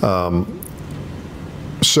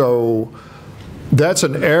 So that's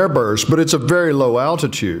an airburst, but it's a very low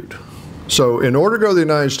altitude. So in order to go to the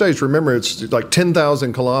United States, remember it's like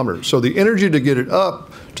 10,000 kilometers. So the energy to get it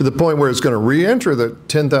up to the point where it's going to re-enter the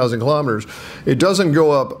 10,000 kilometers, it doesn't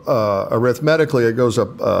go up arithmetically, it goes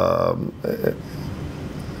up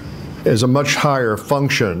as a much higher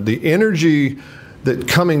function. The energy that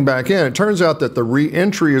coming back in, it turns out that the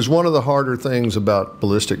re-entry is one of the harder things about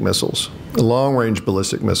ballistic missiles, long-range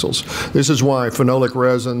ballistic missiles. This is why phenolic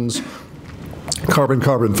resins, carbon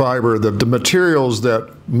fiber, the materials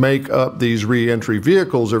that make up these re-entry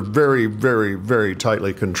vehicles are very, very, very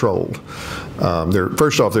tightly controlled.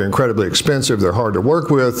 First off, they're incredibly expensive. They're hard to work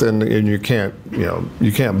with, and you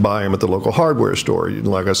can't buy them at the local hardware store.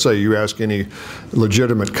 Like I say, you ask any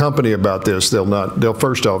legitimate company about this, they'll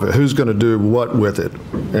first off, who's going to do what with it,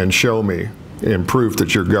 and show me in proof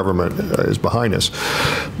that your government is behind us.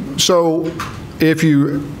 So if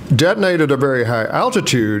you detonate at a very high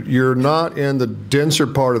altitude, you're not in the denser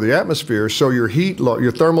part of the atmosphere, so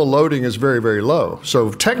your thermal loading is very, very low.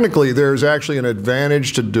 So technically, there's actually an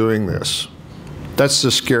advantage to doing this. That's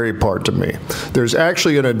the scary part to me. There's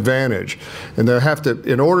actually an advantage, and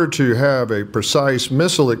in order to have a precise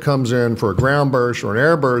missile that comes in for a ground burst or an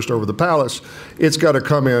air burst over the palace, it's got to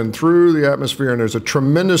come in through the atmosphere, and there's a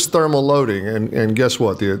tremendous thermal loading, and guess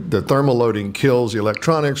what? The thermal loading kills the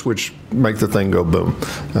electronics, which make the thing go boom.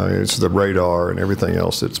 It's the radar and everything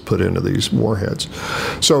else that's put into these warheads.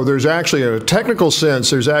 So there's actually, in a technical sense,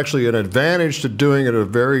 there's actually an advantage to doing it at a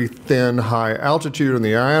very thin, high altitude in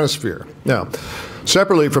the ionosphere. Now,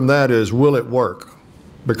 separately from that is, will it work?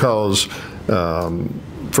 Because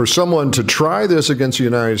for someone to try this against the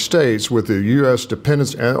United States with the U.S.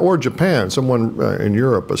 dependence, or Japan, someone in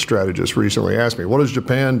Europe, a strategist, recently asked me, what is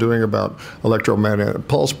Japan doing about electromagnetic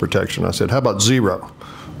pulse protection? I said, how about zero?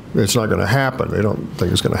 It's not going to happen. They don't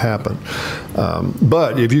think it's going to happen.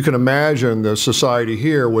 But if you can imagine the society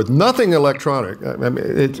here with nothing electronic, I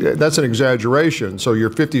mean, that's an exaggeration. So your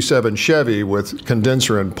 57 Chevy with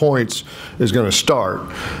condenser and points is going to start,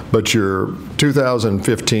 but your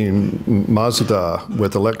 2015 Mazda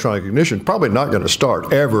with electronic ignition probably not going to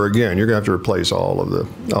start ever again. You're going to have to replace all of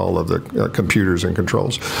the computers and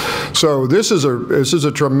controls. So this is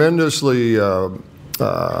a tremendously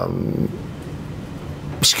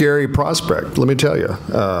scary prospect, let me tell you.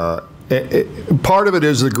 Part of it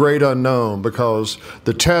is the great unknown, because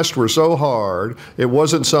the tests were so hard, it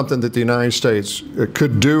wasn't something that the United States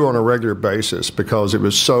could do on a regular basis because it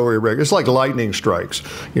was so irregular. It's like lightning strikes.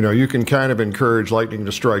 You can kind of encourage lightning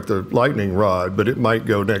to strike the lightning rod, but it might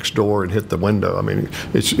go next door and hit the window. I mean,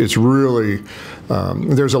 it's really,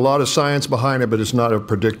 there's a lot of science behind it, but it's not a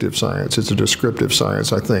predictive science. It's a descriptive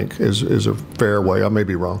science, I think, is a fair way. I may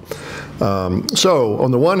be wrong. So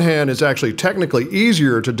on the one hand, it's actually technically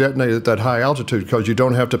easier to detonate at that high altitude because you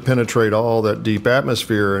don't have to penetrate all that deep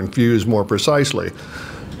atmosphere and fuse more precisely.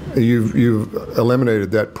 You've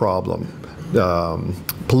eliminated that problem.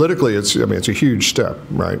 Politically, it's a huge step,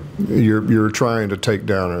 right? You're trying to take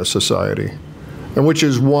down a society. And which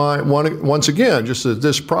is why, once again, just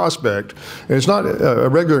this prospect, and it's not a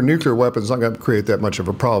regular nuclear weapon is not going to create that much of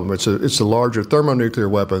a problem. It's the larger thermonuclear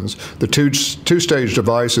weapons, the two-stage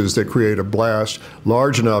devices that create a blast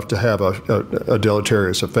large enough to have a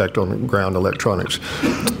deleterious effect on ground electronics.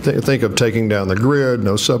 Think of taking down the grid.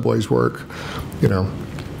 No subways work.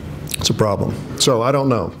 It's a problem. So I don't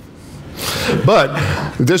know. But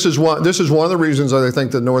this is one of the reasons I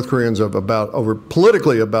think the North Koreans have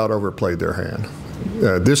politically overplayed their hand.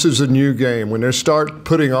 This is a new game. When they start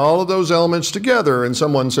putting all of those elements together and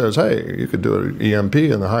someone says, hey, you could do an EMP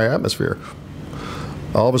in the high atmosphere,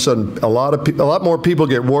 all of a sudden a lot more people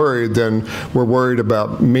get worried than we're worried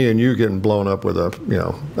about me and you getting blown up with a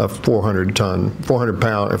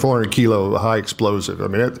 400 kilo high explosive. I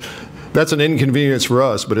mean, that's an inconvenience for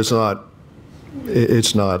us, but it's not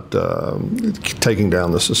taking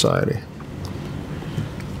down the society.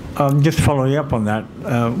 Just following up on that,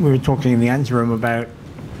 we were talking in the anteroom about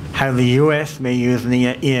how the US may use an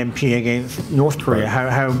EMP against North Korea.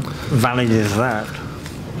 Right. How valid is that?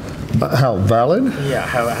 How valid? Yeah.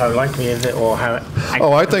 How likely is it, or how?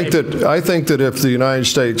 I think that if the United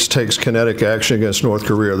States takes kinetic action against North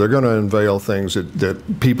Korea, they're going to unveil things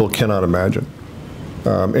that people cannot imagine.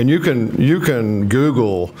 And you can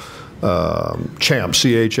Google. CHAMP,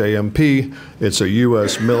 C-H-A-M-P. It's a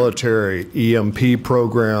U.S. military EMP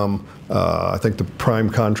program. I think the prime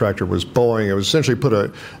contractor was Boeing. It was essentially put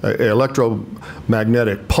an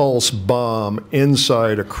electromagnetic pulse bomb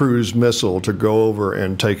inside a cruise missile to go over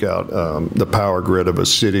and take out the power grid of a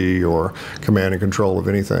city or command and control of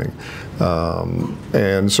anything.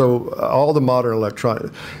 And so all the modern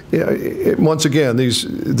electronic, once again,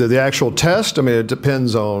 the actual test, it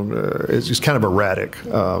depends on, it's kind of erratic.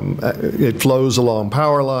 It flows along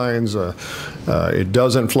power lines. It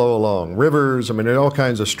doesn't flow along rivers. There are all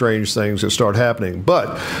kinds of strange things that start happening.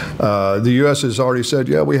 But the U.S. has already said,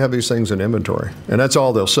 yeah, we have these things in inventory. And that's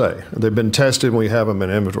all they'll say. They've been tested and we have them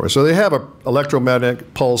in inventory. So they have an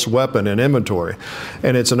electromagnetic pulse weapon in inventory.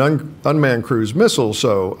 And it's an unmanned cruise missile.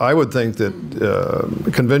 So I would think that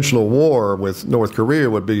conventional war with North Korea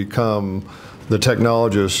would become the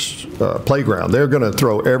technologists' playground. They're going to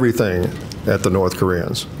throw everything at the North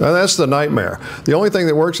Koreans. And that's the nightmare. The only thing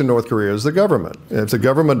that works in North Korea is the government. And if the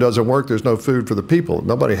government doesn't work, there's no food for the people.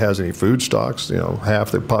 Nobody has any food stocks.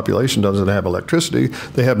 Half the population doesn't have electricity.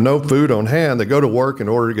 They have no food on hand. They go to work in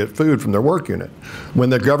order to get food from their work unit. When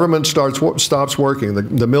the government stops working,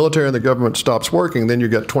 the military and the government stops working, then you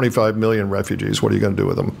get 25 million refugees. What are you going to do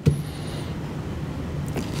with them?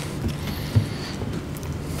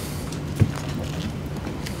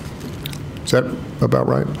 Is that about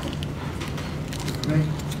right?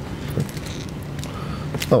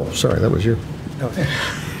 Oh, sorry, that was you.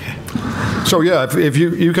 So yeah, if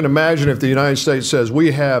you can imagine if the United States says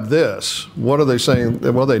we have this, what are they saying?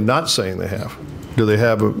 What are they not saying they have? Do they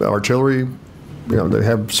have artillery? They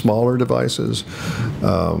have smaller devices.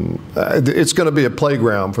 It's going to be a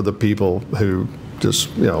playground for the people who just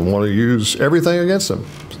want to use everything against them.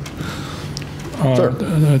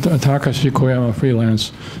 Takashi Koyama,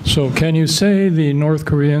 freelance. So can you say the North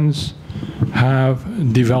Koreans have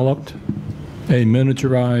developed a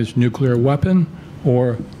miniaturized nuclear weapon,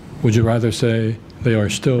 or would you rather say they are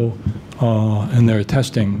still in their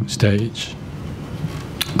testing stage?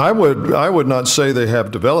 I would not say they have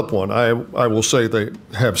developed one. I will say they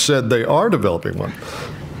have said they are developing one.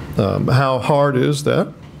 How hard is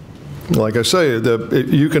that? Like I say,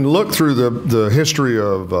 you can look through the history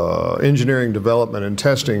of engineering development and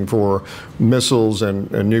testing for missiles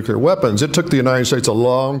and nuclear weapons. It took the United States a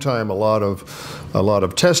long time, a lot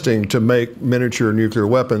of testing to make miniature nuclear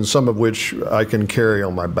weapons, some of which I can carry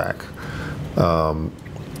on my back,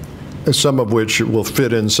 some of which will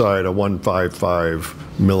fit inside a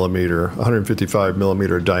 155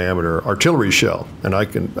 millimeter diameter artillery shell. And I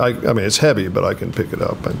mean, it's heavy, but I can pick it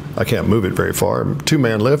up, and I can't move it very far.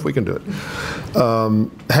 Two-man lift, we can do it.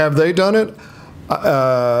 Have they done it?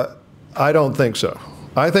 I don't think so.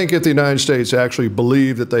 I think if the United States actually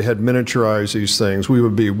believed that they had miniaturized these things, we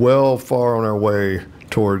would be well far on our way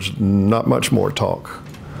towards not much more talk.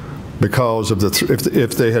 Because of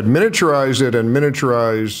if they had miniaturized it and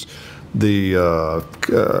miniaturized the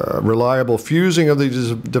reliable fusing of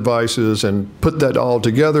these devices and put that all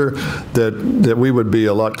together, that we would be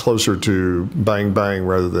a lot closer to bang bang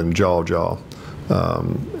rather than jaw jaw.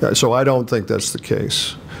 So I don't think that's the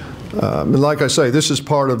case. Like I say, this is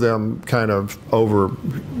part of them kind of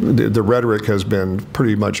the rhetoric has been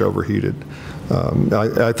pretty much overheated.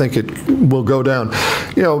 I think it will go down.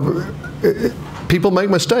 You know, people make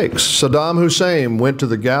mistakes. Saddam Hussein went to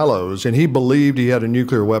the gallows and he believed he had a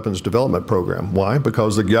nuclear weapons development program. Why?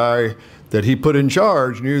 Because the guy that he put in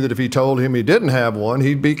charge knew that if he told him he didn't have one,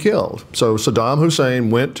 he'd be killed. So Saddam Hussein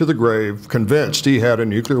went to the grave convinced he had a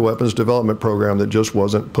nuclear weapons development program that just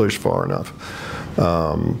wasn't pushed far enough.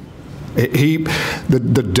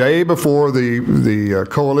 The day before the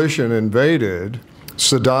coalition invaded,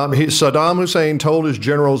 Saddam Hussein told his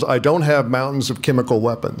generals, "I don't have mountains of chemical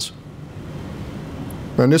weapons."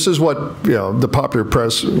 And this is what, you know, the popular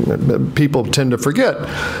press people tend to forget,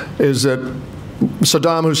 is that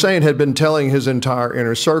Saddam Hussein had been telling his entire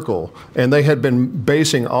inner circle, and they had been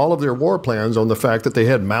basing all of their war plans on the fact that they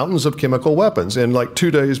had mountains of chemical weapons. And like 2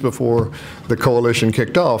 days before the coalition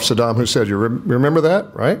kicked off, Saddam Hussein said, "You remember that,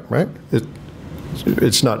 right? Right?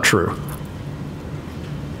 It's not true."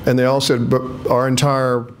 And they all said, "But our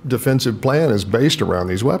entire defensive plan is based around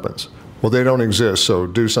these weapons." Well, they don't exist, so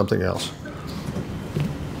do something else.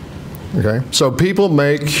 Okay? So people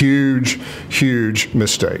make huge, huge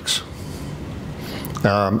mistakes.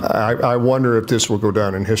 I wonder if this will go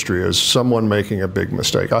down in history as someone making a big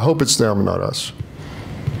mistake. I hope it's them, not us.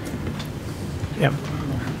 Yep.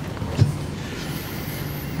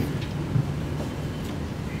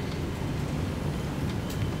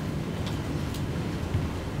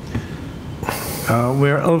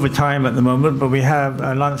 We're over time at the moment, but we have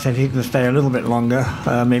Lance said he can stay a little bit longer,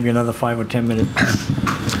 maybe another 5 or 10 minutes.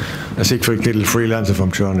 Siegfried Kittel, freelancer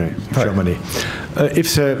from Germany.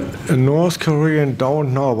 If the North Koreans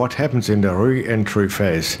don't know what happens in the re-entry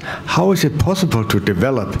phase, how is it possible to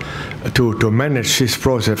develop, to manage this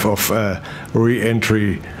process of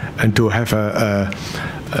re-entry and to have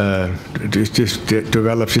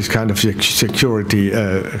develop this kind of security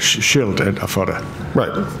shield and further?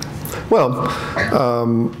 Right. Well,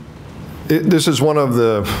 this is one of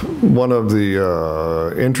the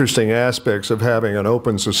interesting aspects of having an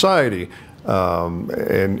open society.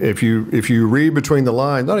 And if you read between the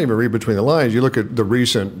lines, not even read between the lines, you look at the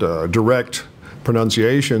recent direct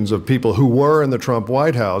pronunciations of people who were in the Trump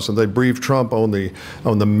White House, and they briefed Trump on the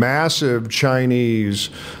massive Chinese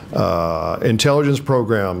intelligence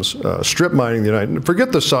programs strip mining the United.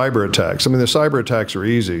 Forget the cyber attacks. I mean, the cyber attacks are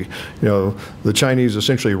easy. You know, the Chinese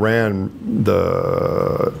essentially ran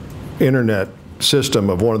the internet system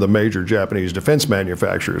of one of the major Japanese defense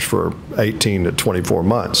manufacturers for 18 to 24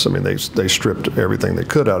 months. I mean, they stripped everything they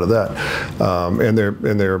could out of that, and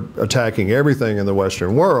they're attacking everything in the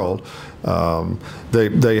Western world.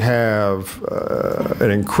 They have an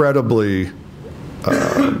incredibly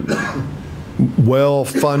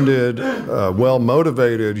well-funded,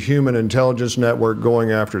 well-motivated human intelligence network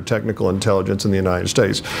going after technical intelligence in the United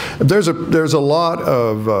States. There's a lot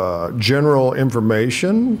of general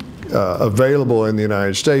information available in the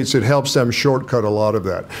United States. It helps them shortcut a lot of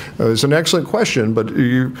that. It's an excellent question, but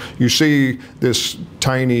you see this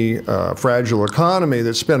tiny, fragile economy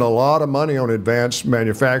that spent a lot of money on advanced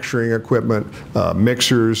manufacturing equipment,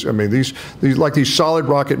 mixers. I mean, these solid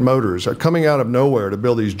rocket motors are coming out of nowhere to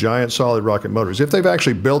build these giant solid rocket motors. If they've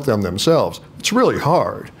actually built them themselves, it's really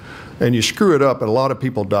hard. And you screw it up, and a lot of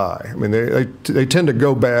people die. I mean, they tend to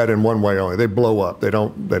go bad in one way only. They blow up. They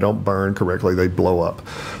don't burn correctly. They blow up.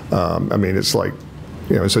 I mean, it's like,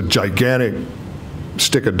 you know, it's a gigantic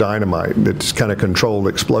stick of dynamite that's kind of controlled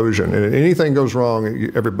explosion, and if anything goes wrong,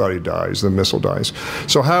 everybody dies. The missile dies.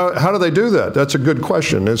 So how do they do that? That's a good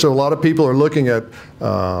question. And so a lot of people are looking at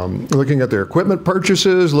their equipment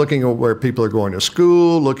purchases, looking at where people are going to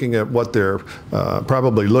school, looking at what they're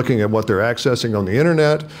probably looking at what they're accessing on the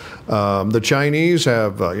internet. The Chinese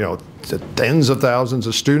have you know, tens of thousands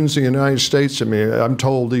of students in the United States. I mean, I'm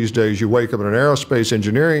told these days you wake up in an aerospace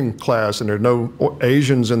engineering class and there's no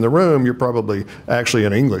Asians in the room, you're probably actually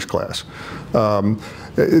in English class.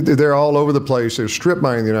 They're all over the place. They're strip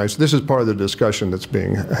mining the United States. This is part of the discussion that's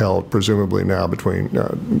being held, presumably now, between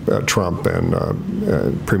Trump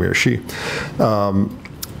and Premier Xi.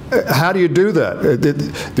 How do you do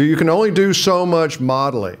that? You can only do so much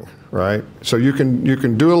modeling, right? So you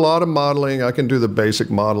can do a lot of modeling. I can do the basic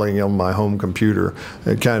modeling on my home computer.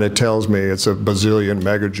 It kind of tells me it's a bazillion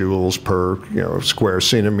megajoules per, you know, square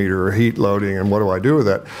centimeter heat loading, and what do I do with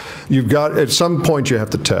that? You've got, at some point you have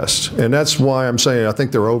to test, and that's why I'm saying I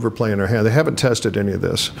think they're overplaying their hand. They haven't tested any of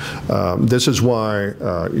this. This is why,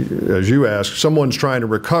 as you asked, someone's trying to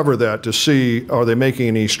recover that to see, are they making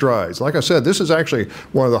any strides? Like I said, this is actually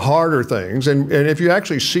one of the harder things, and if you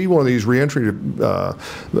actually see one of these reentry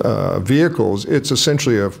vehicles, it's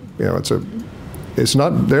essentially it's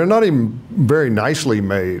they're not even very nicely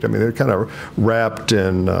made. I mean, they're kind of wrapped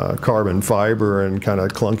in carbon fiber and kind of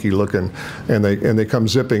clunky looking, and they come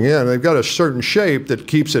zipping in. They've got a certain shape that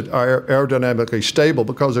keeps it aerodynamically stable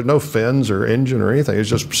because there's no fins or engine or anything. It's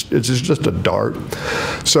just a dart.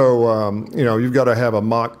 So you know, you've got to have a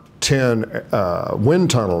Mach 10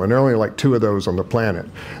 wind tunnel, and there are only like 2 of those on the planet.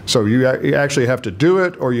 So you actually have to do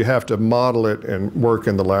it, or you have to model it and work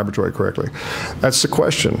in the laboratory correctly. That's the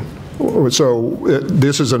question. So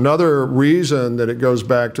this is another reason that it goes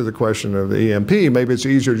back to the question of the EMP. Maybe it's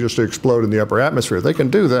easier just to explode in the upper atmosphere. They can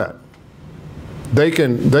do that. They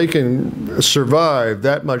can survive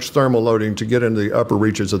that much thermal loading to get into the upper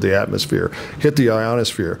reaches of the atmosphere, hit the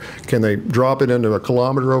ionosphere. Can they drop it into a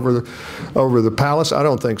kilometer over the palace? I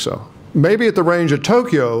don't think so. Maybe at the range of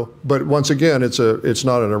Tokyo, but once again, it's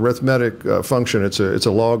not an arithmetic function. It's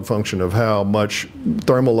a log function of how much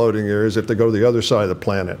thermal loading there is if they go to the other side of the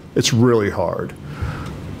planet. It's really hard.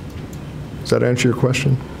 Does that answer your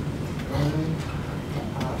question?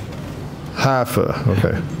 Half.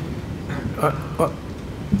 Okay.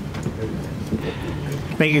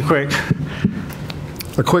 Make it quick.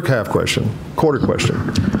 A quick half question, quarter question.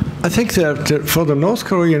 I think that for the North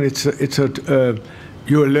Korean,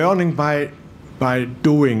 you're learning by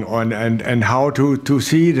doing and how to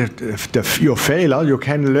see your failure. You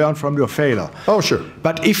can learn from your failure. Oh, sure.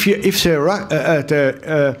 But if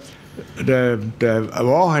the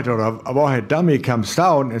warhead or a warhead dummy comes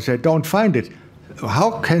down and they don't find it,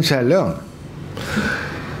 how can they learn?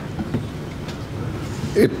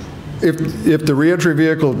 If the reentry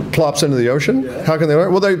vehicle plops into the ocean, how can they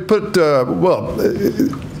learn? Well, they put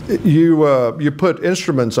you put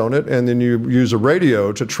instruments on it, and then you use a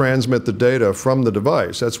radio to transmit the data from the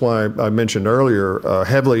device. That's why I mentioned earlier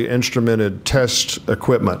heavily instrumented test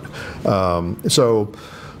equipment.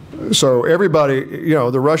 So everybody, you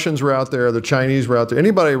know, the Russians were out there, the Chinese were out there.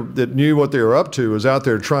 Anybody that knew what they were up to was out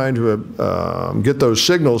there trying to get those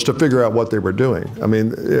signals to figure out what they were doing. I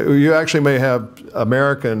mean, you actually may have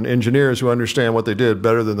American engineers who understand what they did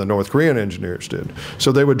better than the North Korean engineers did.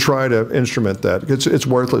 So they would try to instrument that. It's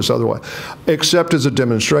worthless otherwise, except as a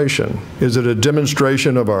demonstration. Is it a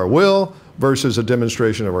demonstration of our will versus a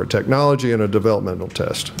demonstration of our technology and a developmental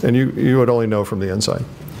test? And you would only know from the inside.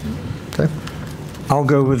 Okay. I'll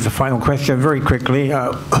go with the final question very quickly.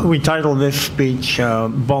 We titled this speech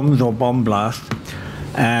Bombs or Bomb Blast.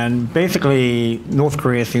 And basically, North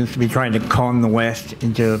Korea seems to be trying to con the West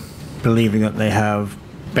into believing that they have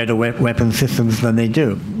better weapon systems than they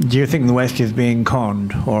do. Do you think the West is being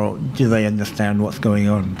conned, or do they understand what's going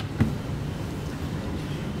on?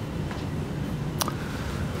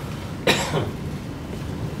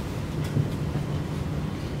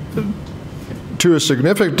 To a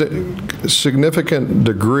significant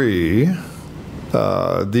degree,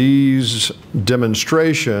 these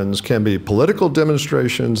demonstrations can be political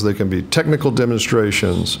demonstrations, they can be technical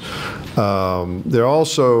demonstrations. They're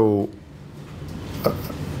also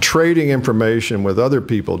trading information with other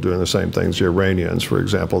people doing the same things, the Iranians, for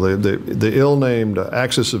example. The ill-named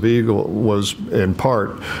Axis of Evil was in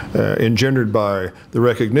part engendered by the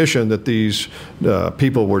recognition that these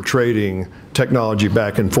people were trading technology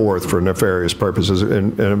back and forth for nefarious purposes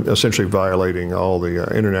and essentially violating all the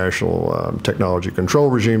international technology control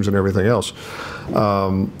regimes and everything else.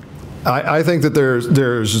 I think that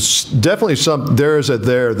there's definitely there's a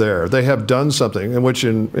there. They have done something in which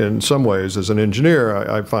in some ways, as an engineer,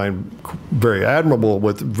 I find very admirable.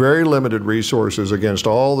 With very limited resources against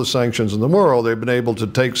all the sanctions in the world, they've been able to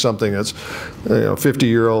take something that's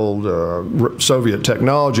 50-year-old Soviet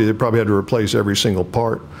technology. They probably had to replace every single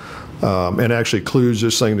part. And actually kludge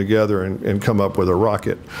this thing together and come up with a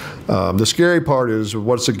rocket. The scary part is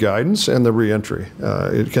what's the guidance and the reentry.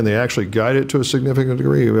 Can they actually guide it to a significant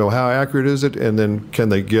degree? You know, how accurate is it? And then can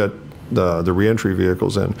they get the reentry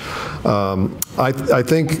vehicles in? I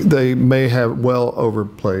think they may have well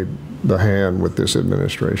overplayed the hand with this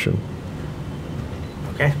administration.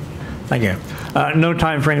 Okay, thank you. No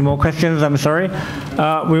time for any more questions, I'm sorry.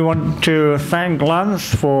 We want to thank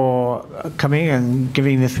Lance for coming and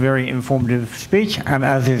giving this very informative speech, and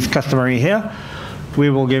as is customary here, we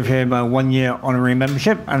will give him a 1-year honorary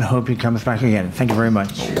membership and hope he comes back again. Thank you very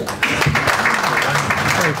much. Thank you.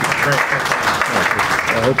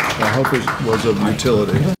 I hope it was of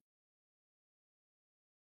utility.